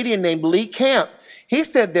 He's a comedian named Lee Camp. He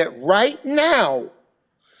said that right now,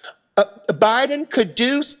 Biden could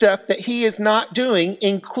do stuff that he is not doing,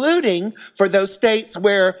 including for those states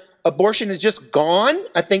where abortion is just gone.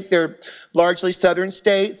 I think they're largely southern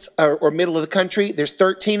states or middle of the country. There's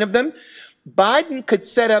 13 of them. Biden could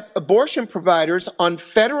set up abortion providers on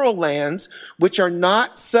federal lands, which are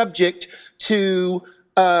not subject to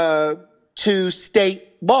state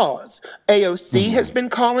laws. AOC has been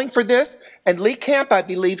calling for this, and Lee Camp, I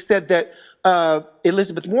believe, said that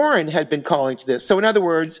Elizabeth Warren had been calling to this. So in other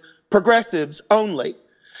words, progressives only.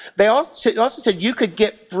 They also said you could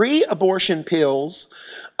get free abortion pills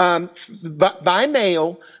by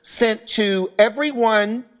mail sent to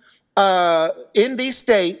everyone in these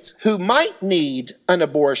states who might need an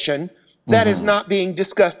abortion. That is not being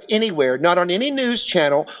discussed anywhere, not on any news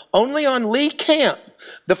channel, only on Lee Camp,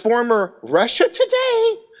 the former Russia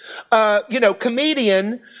Today,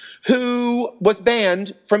 comedian who was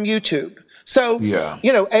banned from YouTube. So,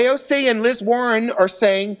 AOC and Liz Warren are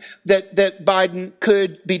saying that Biden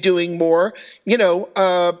could be doing more,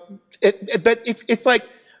 but it's like,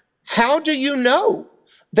 how do you know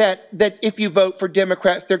that if you vote for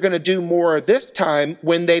Democrats, they're going to do more this time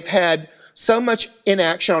when they've had so much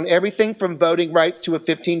inaction on everything from voting rights to a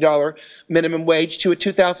 $15 minimum wage to a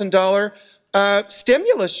 $2,000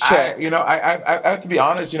 stimulus check. I have to be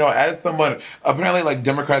honest. As someone, apparently, like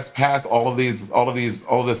Democrats pass all this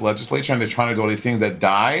legislation, and they're trying to do all these things that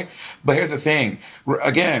die. But here's the thing.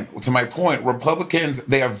 Again, to my point, Republicans,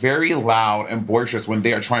 they are very loud and boisterous when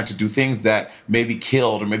they are trying to do things that may be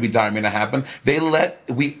killed or maybe die or may not happen.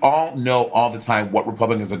 We all know all the time what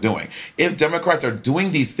Republicans are doing. If Democrats are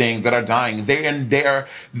doing these things that are dying, their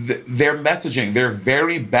messaging, they're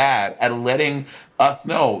very bad at letting us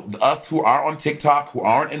know, us who are on TikTok, who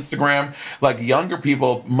are on Instagram, like younger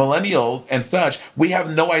people, millennials and such, we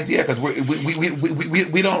have no idea because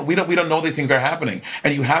we don't know these things are happening.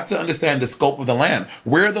 And you have to understand the scope of the land.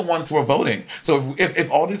 We're the ones who are voting. So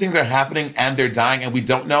if all these things are happening and they're dying and we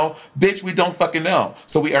don't know, bitch, we don't fucking know.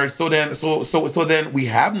 So then we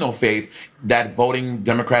have no faith that voting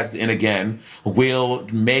Democrats in again will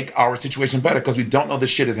make our situation better because we don't know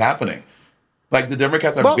this shit is happening. Like the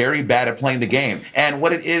Democrats are very bad at playing the game, and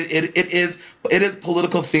what it is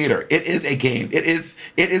political theater. It is a game. It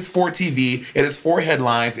is for TV. It is for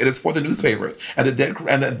headlines. It is for the newspapers, and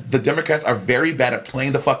the Democrats are very bad at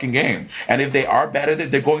playing the fucking game. And if they are bad at it,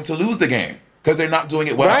 they're going to lose the game because they're not doing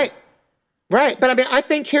it well. Right. But I mean, I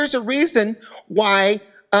think here's a reason why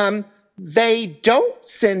they don't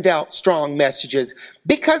send out strong messages,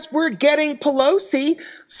 because we're getting Pelosi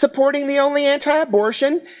supporting the only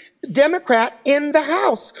anti-abortion Democrat in the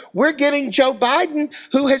House. We're getting Joe Biden,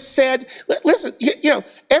 who has said, listen,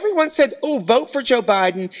 everyone said, oh, vote for Joe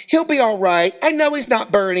Biden. He'll be all right. I know he's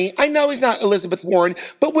not Bernie. I know he's not Elizabeth Warren,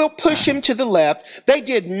 but we'll push him to the left. They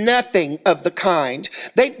did nothing of the kind.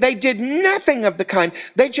 They did nothing of the kind.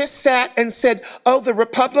 They just sat and said, oh, the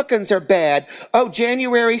Republicans are bad. Oh,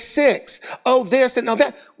 January 6th. Oh, this and all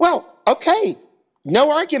that. Well, okay.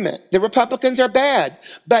 No argument. The Republicans are bad.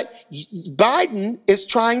 But Biden is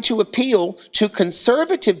trying to appeal to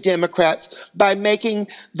conservative Democrats by making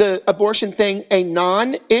the abortion thing a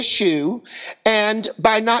non-issue and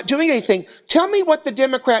by not doing anything. Tell me what the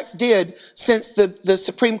Democrats did since the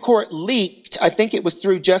Supreme Court leaked, I think it was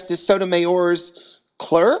through Justice Sotomayor's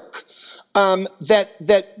clerk, that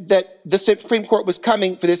the Supreme Court was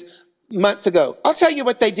coming for this months ago. I'll tell you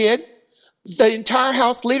what they did. The entire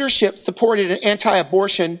House leadership supported an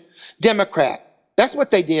anti-abortion Democrat. That's what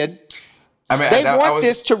they did. I mean, they want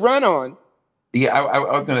this to run on. Yeah, I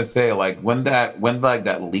was gonna say, like, when that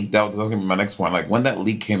leak, that was gonna be my next point. Like, when that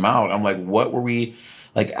leak came out, I'm like, what were we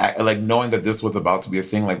like knowing that this was about to be a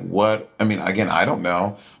thing? Like, what? I mean, again, I don't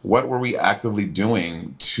know. What were we actively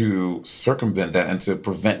doing to circumvent that and to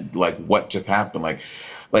prevent like what just happened?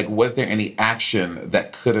 Like, was there any action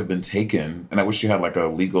that could have been taken? And I wish you had like a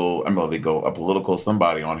political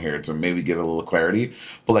somebody on here to maybe give a little clarity.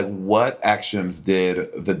 But like, what actions did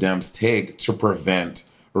the Dems take to prevent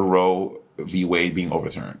Roe v. Wade being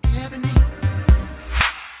overturned?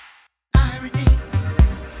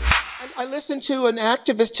 I listened to an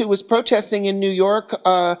activist who was protesting in New York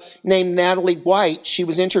named Natalie White. She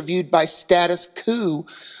was interviewed by Status Quo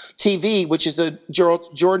TV, which is a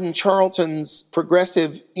Jordan Charlton's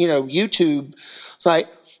progressive, YouTube site.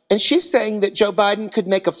 And she's saying that Joe Biden could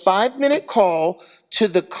make a 5-minute call to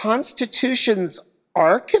the Constitution's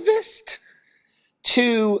archivist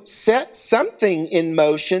to set something in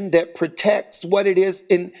motion that protects what it is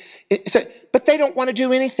but they don't want to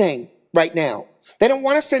do anything right now. They don't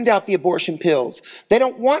want to send out the abortion pills. They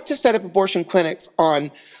don't want to set up abortion clinics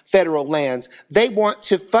on federal lands. They want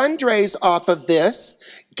to fundraise off of this,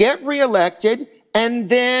 get reelected, and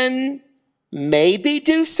then maybe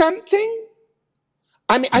do something.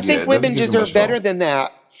 I mean, I think women deserve better than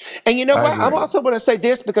that. And you know what? I also want to say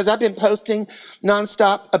this because I've been posting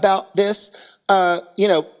nonstop about this.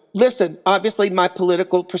 Listen, obviously my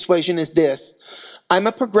political persuasion is this. I'm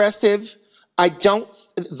a progressive.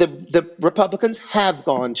 The Republicans have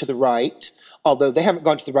gone to the right, although they haven't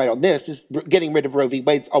gone to the right on this. Getting rid of Roe v.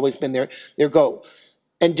 Wade's always been their goal.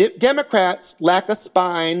 And Democrats lack a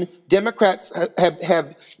spine. Democrats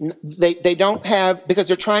they don't have, because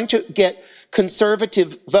they're trying to get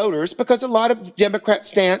conservative voters, because a lot of Democrat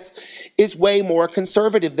stance is way more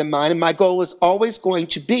conservative than mine. And my goal is always going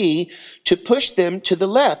to be to push them to the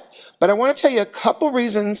left. But I want to tell you a couple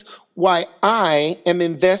reasons why I am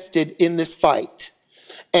invested in this fight.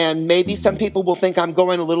 And maybe some people will think I'm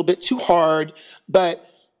going a little bit too hard. But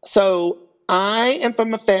so I am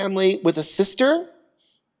from a family with a sister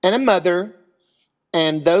and a mother,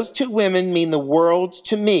 and those two women mean the world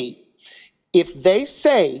to me. If they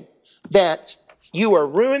say that you are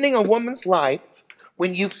ruining a woman's life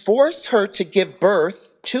when you force her to give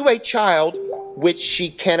birth to a child which she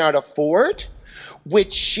cannot afford,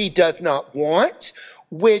 which she does not want,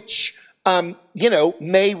 which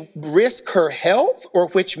may risk her health, or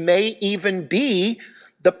which may even be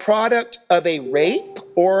the product of a rape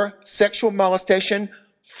or sexual molestation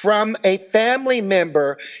from a family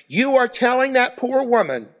member. You are telling that poor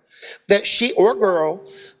woman that she, or girl,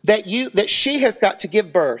 that she has got to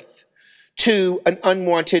give birth to an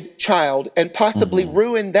unwanted child and possibly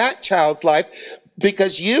ruin that child's life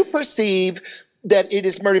because you perceive that it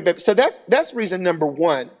is murder. So that's reason number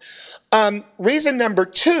one. Reason number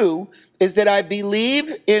two is that I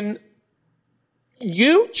believe in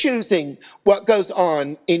you choosing what goes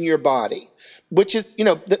on in your body, which is,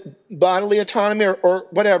 the bodily autonomy or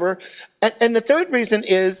whatever. And the third reason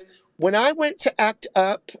is when I went to ACT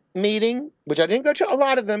UP meeting, which I didn't go to a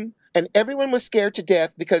lot of them, and everyone was scared to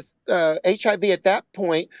death because HIV at that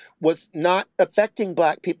point was not affecting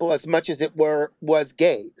Black people as much as it was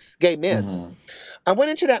gay men. I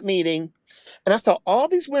went into that meeting and I saw all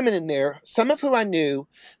these women in there, some of whom I knew,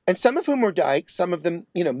 and some of whom were dykes, some of them,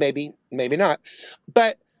 maybe not.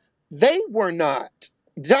 But they were not.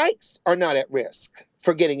 Dykes are not at risk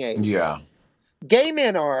for getting AIDS. Yeah. Gay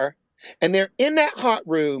men are, and they're in that hot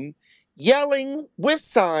room yelling with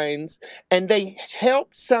signs, and they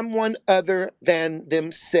help someone other than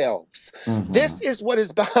themselves. This is what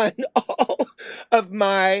is behind all of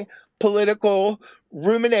my political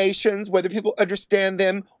ruminations, whether people understand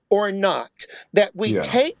them or not, that we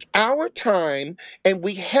take our time and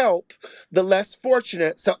we help the less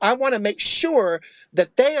fortunate. So I want to make sure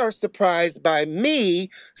that they are surprised by me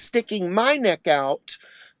sticking my neck out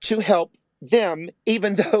to help them,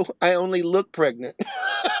 even though I only look pregnant.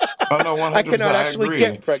 Oh no, 100%. I cannot actually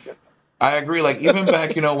get pregnant. I agree. Like even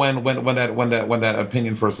back, when that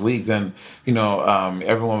opinion first leaked, and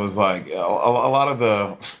everyone was like, a lot of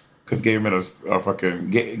the, because gay men are fucking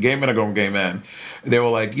gay men are going gay men. They were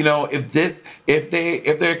like, if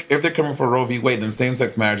they're coming for Roe v. Wade, then same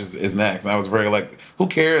sex marriage is next. And I was very like, who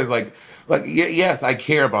cares? Like yes, I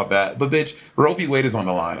care about that, but bitch, Roe v. Wade is on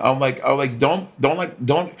the line. I'm like, don't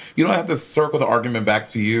you don't have to circle the argument back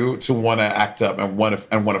to you to want to act up and want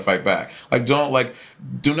to fight back. Like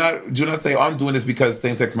do not say, oh, I'm doing this because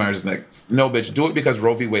same sex marriage is next. No, bitch, do it because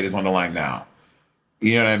Roe v. Wade is on the line now.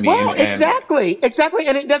 You know what I mean? Well, exactly.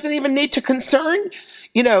 And it doesn't even need to concern,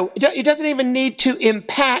 it doesn't even need to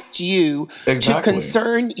impact you to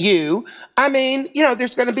concern you. I mean,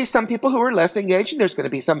 there's going to be some people who are less engaged, and there's going to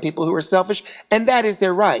be some people who are selfish, and that is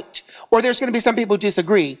their right. Or there's going to be some people who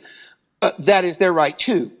disagree. That is their right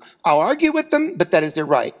too. I'll argue with them, but that is their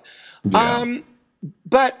right. Yeah.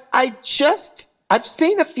 But I've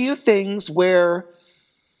seen a few things where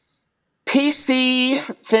PC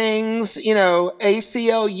things,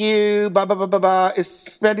 ACLU, blah, blah, blah, blah, blah, is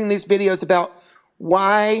spreading these videos about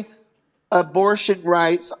why abortion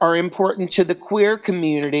rights are important to the queer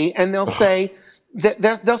community. And they'll say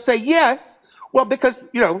yes, well, because,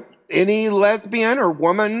 any lesbian or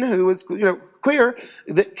woman who is, queer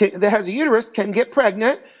that has a uterus can get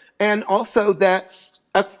pregnant. And also that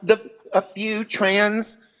a few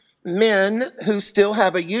trans men who still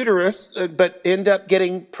have a uterus but end up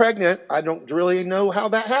getting pregnant, I don't really know how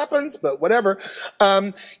that happens, but whatever,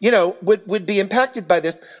 would be impacted by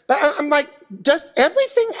this. But I'm like, does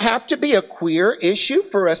everything have to be a queer issue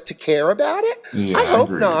for us to care about it? Yeah, I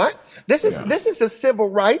hope not. This is a civil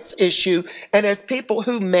rights issue, and as people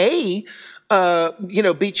who may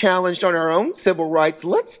be challenged on our own civil rights,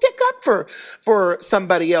 let's stick up for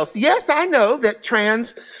somebody else. Yes, I know that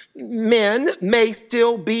trans men may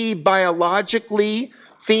still be biologically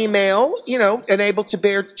female, and able to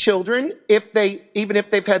bear children even if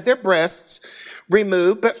they've had their breasts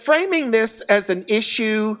removed. But framing this as an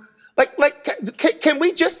issue, can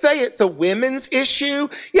we just say it's a women's issue?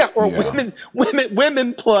 Yeah, or women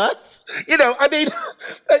plus. I mean,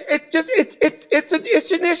 it's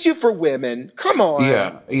an issue for women. Come on.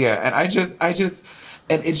 Yeah, and I just.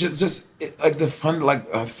 And it's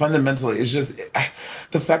fundamentally, it's just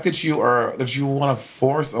the fact that you want to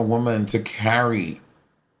force a woman to carry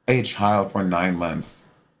a child for 9 months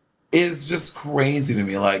is just crazy to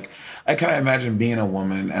me. Like, I can't imagine being a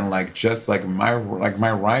woman and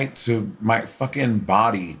my right to my fucking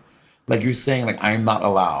body. Like you're saying, I'm not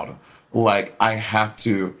allowed. I have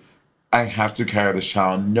to carry this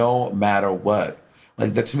child no matter what.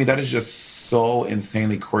 That to me, that is just so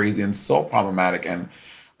insanely crazy and so problematic. And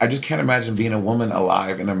I just can't imagine being a woman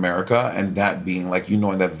alive in America and that being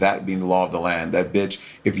knowing that being the law of the land. That bitch,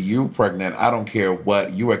 if you're pregnant, I don't care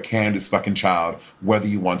what, you are carrying this fucking child, whether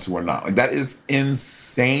you want to or not. That is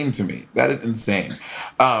insane to me. That is insane.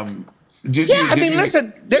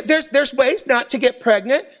 Listen. There's ways not to get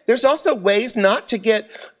pregnant. There's also ways not to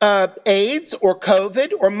get AIDS or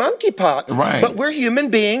COVID or monkeypox. Right. But we're human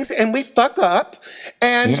beings and we fuck up.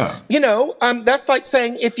 And that's like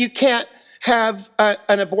saying if you can't have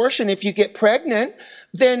an abortion if you get pregnant,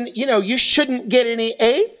 then you shouldn't get any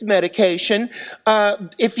AIDS medication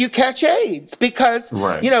if you catch AIDS because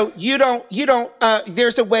you don't.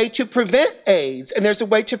 There's a way to prevent AIDS and there's a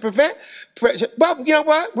way to prevent. Well, you know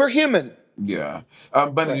what? We're human. Yeah.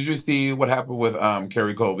 But did you see what happened with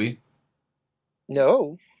Carrie Colby?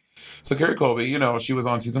 No. So Carrie Colby, she was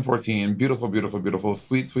on season 14. Beautiful, beautiful, beautiful,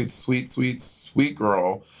 sweet, sweet, sweet, sweet, sweet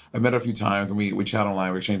girl. I met her a few times and we chat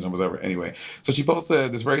online, we exchanged numbers, whatever. Anyway, so she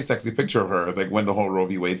posted this very sexy picture of her. It's like when the whole Roe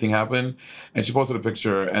v. Wade thing happened. And she posted a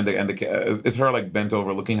picture and it's her like bent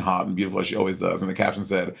over looking hot and beautiful as she always does. And the caption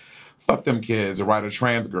said, "Fuck them kids, write a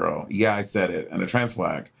trans girl." Yeah, I said it. And a trans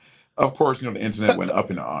flag. Of course, the internet went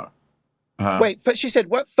up in arms. Wait, but she said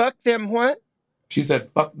what? Fuck them what? She said,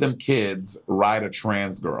 "Fuck them kids, ride a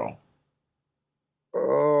trans girl."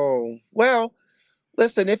 Oh, well,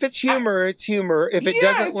 listen, if it's humor, it's humor. If it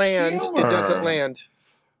doesn't land, it doesn't land.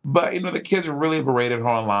 But, the kids really berated her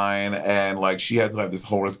online and, she had to have this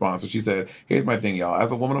whole response. So she said, "Here's my thing, y'all.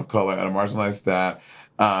 As a woman of color and a marginalized stat,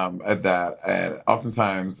 and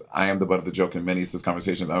oftentimes I am the butt of the joke in many of these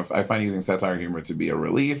conversations. I find using satire humor to be a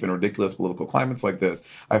relief in ridiculous political climates like this.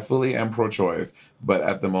 I fully am pro-choice, but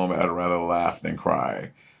at the moment I'd rather laugh than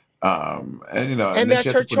cry." And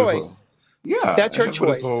that's her choice. That's her choice.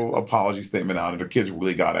 choice. This whole apology statement out, and the kids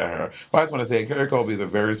really got at her. But I just want to say, Carrie Colby is a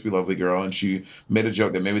very sweet, lovely girl, and she made a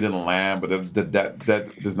joke that maybe didn't land, but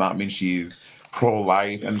that does not mean she's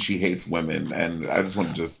pro-life and she hates women. And I just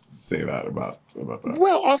want to say that about that.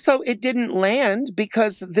 Well, also it didn't land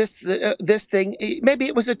because this thing maybe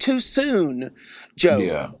it was a too soon joke.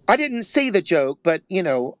 Yeah. I didn't see the joke, but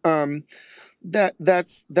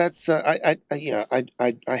that's I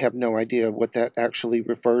have no idea what that actually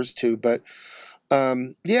refers to, but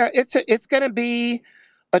it's going to be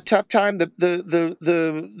a tough time. The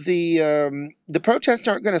protests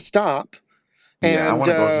aren't going to stop. Yeah, and I want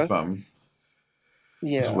to go to some.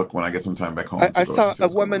 Yeah, just look when I get some time back home. I saw a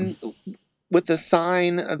woman with a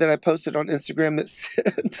sign that I posted on Instagram that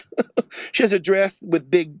said she has a dress with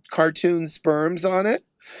big cartoon sperms on it.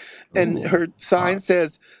 And her sign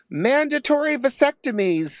says, "Mandatory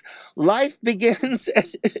vasectomies. Life begins at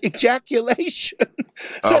ejaculation."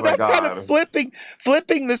 So that's kind of flipping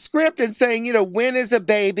the script and saying, when is a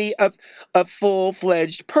baby a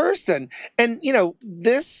full-fledged person? And, we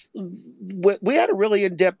had a really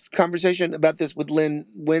in-depth conversation about this with Lynn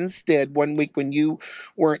Winstead one week when you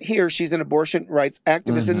weren't here. She's an abortion rights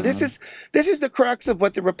activist. Mm-hmm. And this is the crux of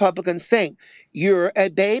what the Republicans think. You're a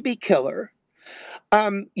baby killer.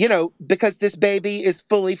 Because this baby is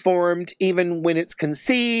fully formed even when it's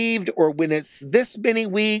conceived or when it's this many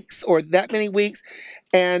weeks or that many weeks.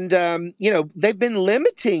 And, they've been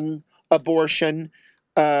limiting abortion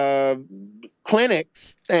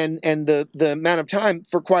clinics and the amount of time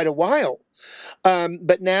for quite a while.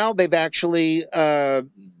 But now they've actually,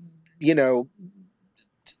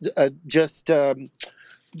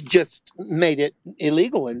 just made it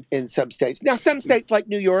illegal in some states. Now, some states like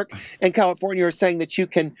New York and California are saying that you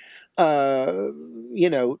can,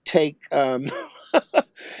 take,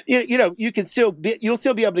 you can you'll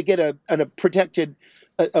still be able to get a protected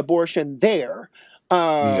abortion there.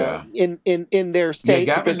 In their state.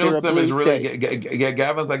 Yeah, Gavin Newsom is really. State.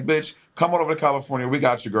 Gavin's like, "Bitch, come on over to California. We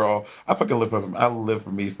got you, girl." I fucking live for him. I live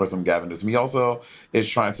for some Gavin Newsom. He also is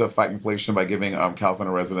trying to fight inflation by giving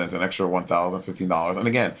California residents an extra $1,015. And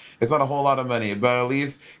again, it's not a whole lot of money, but at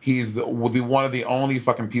least he's one of the only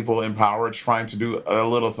fucking people in power trying to do a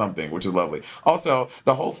little something, which is lovely. Also,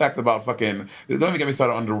 the whole fact about fucking, don't even get me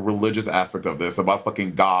started on the religious aspect of this, about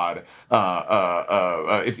fucking God.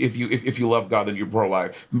 If you love God, then you're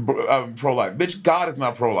pro-life. Pro-life. Bitch, God is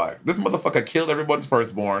not pro-life. This motherfucker killed everyone's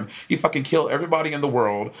firstborn. He fucking killed everybody in the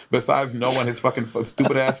world besides Noah and his fucking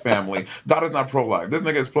stupid ass family. God is not pro-life. This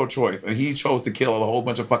nigga is pro-choice, and he chose to kill a whole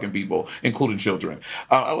bunch of fucking people, including children.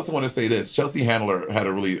 I also want to say this. Chelsea Handler had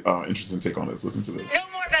a really interesting take on this. Listen to this. No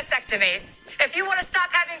more vasectomies. If you want to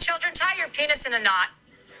stop having children, tie your penis in a knot.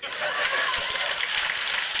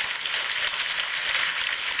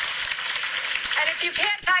 And if you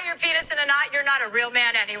can't tie your penis in a knot, you're not a real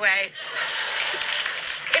man anyway.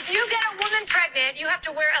 If you get a woman pregnant, you have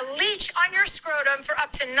to wear a leash on your scrotum for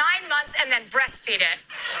up to 9 months and then breastfeed it.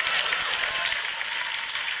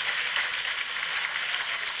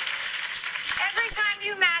 Every time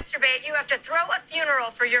you masturbate, you have to throw a funeral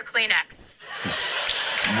for your Kleenex.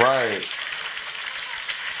 Right.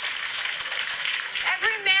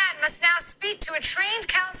 Every man must now speak to a trained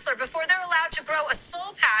counselor before they're allowed to grow a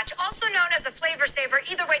soul patch, also known as a flavor saver.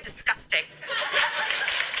 Either way, disgusting.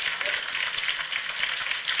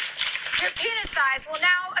 Your penis size will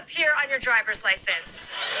now appear on your driver's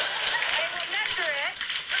license. They will measure it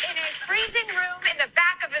in a freezing room in the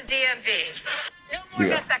back of the DMV. No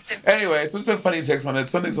more vasectomy. Anyway, so just a funny text on it.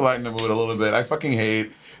 Something to lighten the mood a little bit. I fucking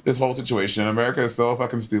hate this whole situation. America is so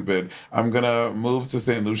fucking stupid. I'm gonna move to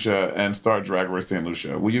St. Lucia and start Drag Race St.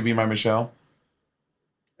 Lucia. Will you be my Michelle?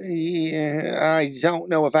 Yeah, I don't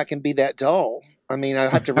know if I can be that dull. I mean, I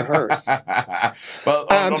have to rehearse. Well,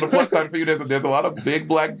 on the plus side for you, there's a lot of big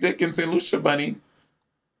black dick in St. Lucia, bunny.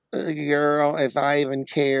 Girl, if I even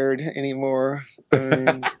cared anymore,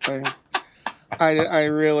 I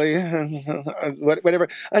really, whatever.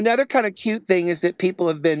 Another kind of cute thing is that people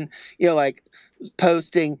have been, like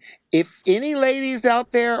posting, if any ladies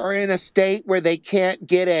out there are in a state where they can't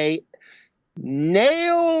get a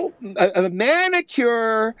manicure,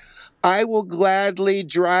 I will gladly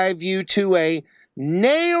drive you to a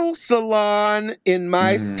nail salon in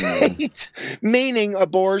my state, meaning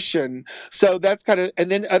abortion. So that's kind of,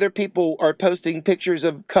 and then other people are posting pictures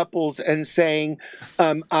of couples and saying,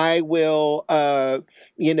 I will, I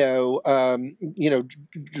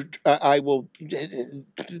will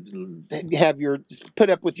have put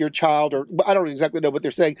up with your child, or I don't exactly know what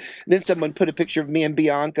they're saying. And then someone put a picture of me and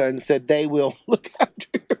Bianca and said they will look after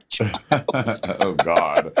your child. Oh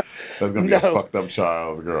God, that's gonna be a fucked up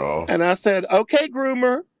child, girl. And I said, okay,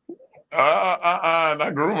 groomer.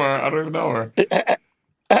 Not groomer. I don't even know her.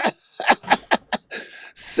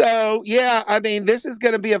 So, yeah, I mean, this is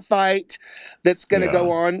going to be a fight that's going to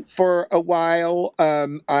go on for a while.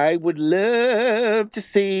 I would love to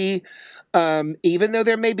see, even though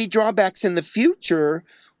there may be drawbacks in the future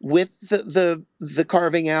with the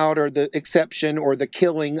carving out or the exception or the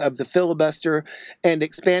killing of the filibuster and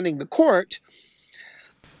expanding the court,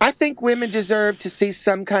 I think women deserve to see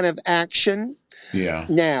some kind of action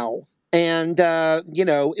now. And,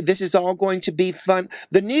 this is all going to be fun.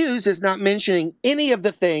 The news is not mentioning any of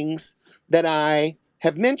the things that I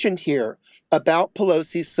have mentioned here about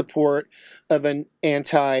Pelosi's support of an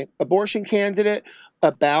anti-abortion candidate,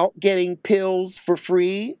 about getting pills for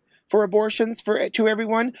free for abortions to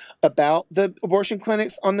everyone, about the abortion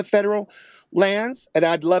clinics on the federal lands. And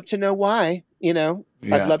I'd love to know why,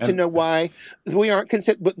 I'd love to know why we aren't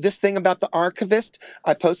considered. This thing about the archivist,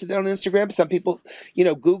 I posted it on Instagram. Some people,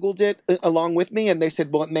 Googled it along with me, and they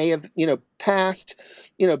said, well, it may have, passed,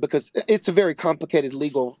 because it's a very complicated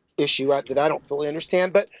legal issue that I don't fully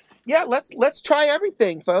understand. But yeah, let's try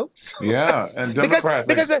everything, folks. Yeah, and Democrats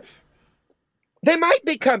because they might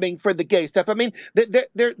be coming for the gay stuff. I mean,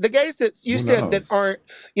 the gays that you said that aren't,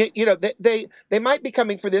 they might be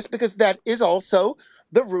coming for this because that is also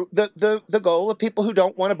the goal of people who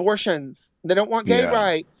don't want abortions. They don't want gay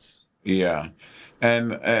rights. Yeah. And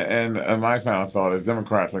my final thought is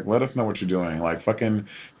Democrats, let us know what you're doing. Fucking,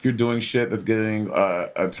 if you're doing shit that's getting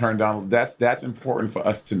turned down, that's important for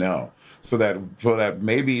us to know. So that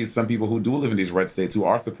maybe some people who do live in these red states who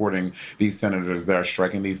are supporting these senators that are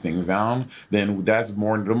striking these things down, then that's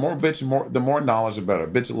more, the more knowledge, the better.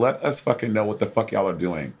 Bitch, let us fucking know what the fuck y'all are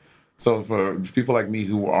doing. So for people like me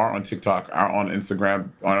who are on TikTok, are on Instagram,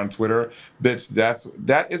 are on Twitter, bitch,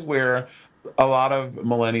 that is where a lot of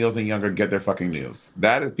millennials and younger get their fucking news.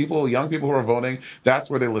 That is young people who are voting, that's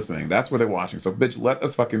where they're listening. That's where they're watching. So bitch, let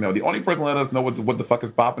us fucking know. The only person let us know what the fuck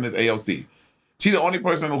is popping is AOC. She's the only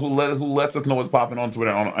person who lets us know what's popping on Twitter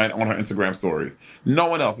on her Instagram stories. No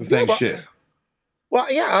one else is saying shit.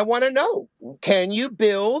 Well, yeah, I want to know. Can you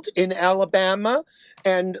build in Alabama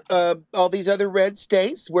and all these other red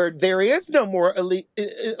states where there is no more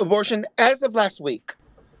abortion as of last week?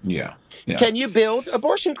 Yeah. Can you build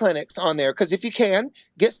abortion clinics on there? Because if you can,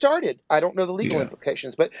 get started. I don't know the legal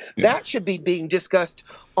implications, but that should be being discussed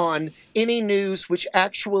on any news, we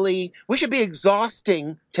should be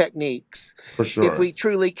exhausting techniques. For sure. If we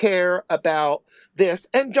truly care about this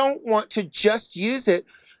and don't want to just use it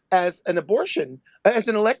as an election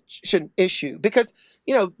issue. Because,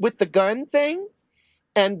 with the gun thing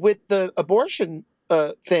and with the abortion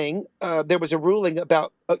thing, there was a ruling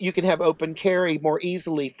about you can have open carry more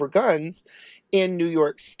easily for guns in New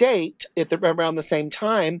York State around the same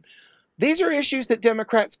time. These are issues that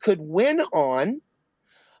Democrats could win on.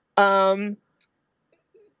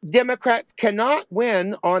 Democrats cannot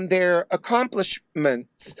win on their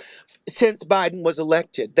accomplishments since Biden was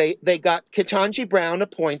elected. They got Ketanji Brown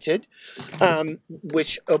appointed,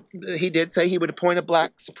 which he did say he would appoint a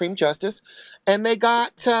black Supreme Justice, and they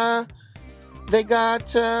got they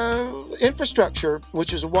got infrastructure,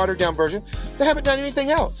 which is a watered down version. They haven't done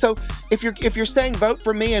anything else. So if you're saying vote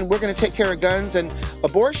for me and we're going to take care of guns and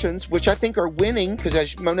abortions, which I think are winning, because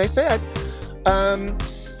as Monet said,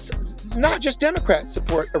 not just Democrats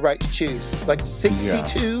support a right to choose, like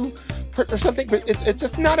 62 or something, but it's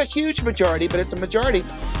just not a huge majority, but it's a majority.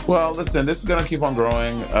 Well, listen, this is going to keep on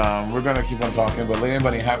growing. We're going to keep on talking, but Lady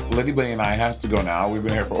Bunny and I have to go now. We've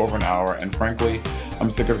been here for over an hour, and frankly, I'm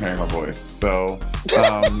sick of hearing her voice. So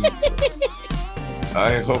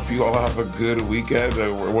I hope you all have a good weekend.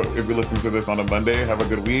 If you're listening to this on a Monday, have a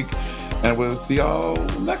good week, and we'll see y'all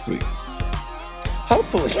next week.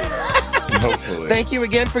 Hopefully. Hopefully. Thank you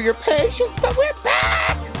again for your patience, but we're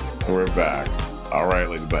back. We're back. All right,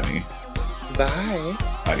 Lady Bunny. Bye.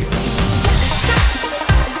 Adios.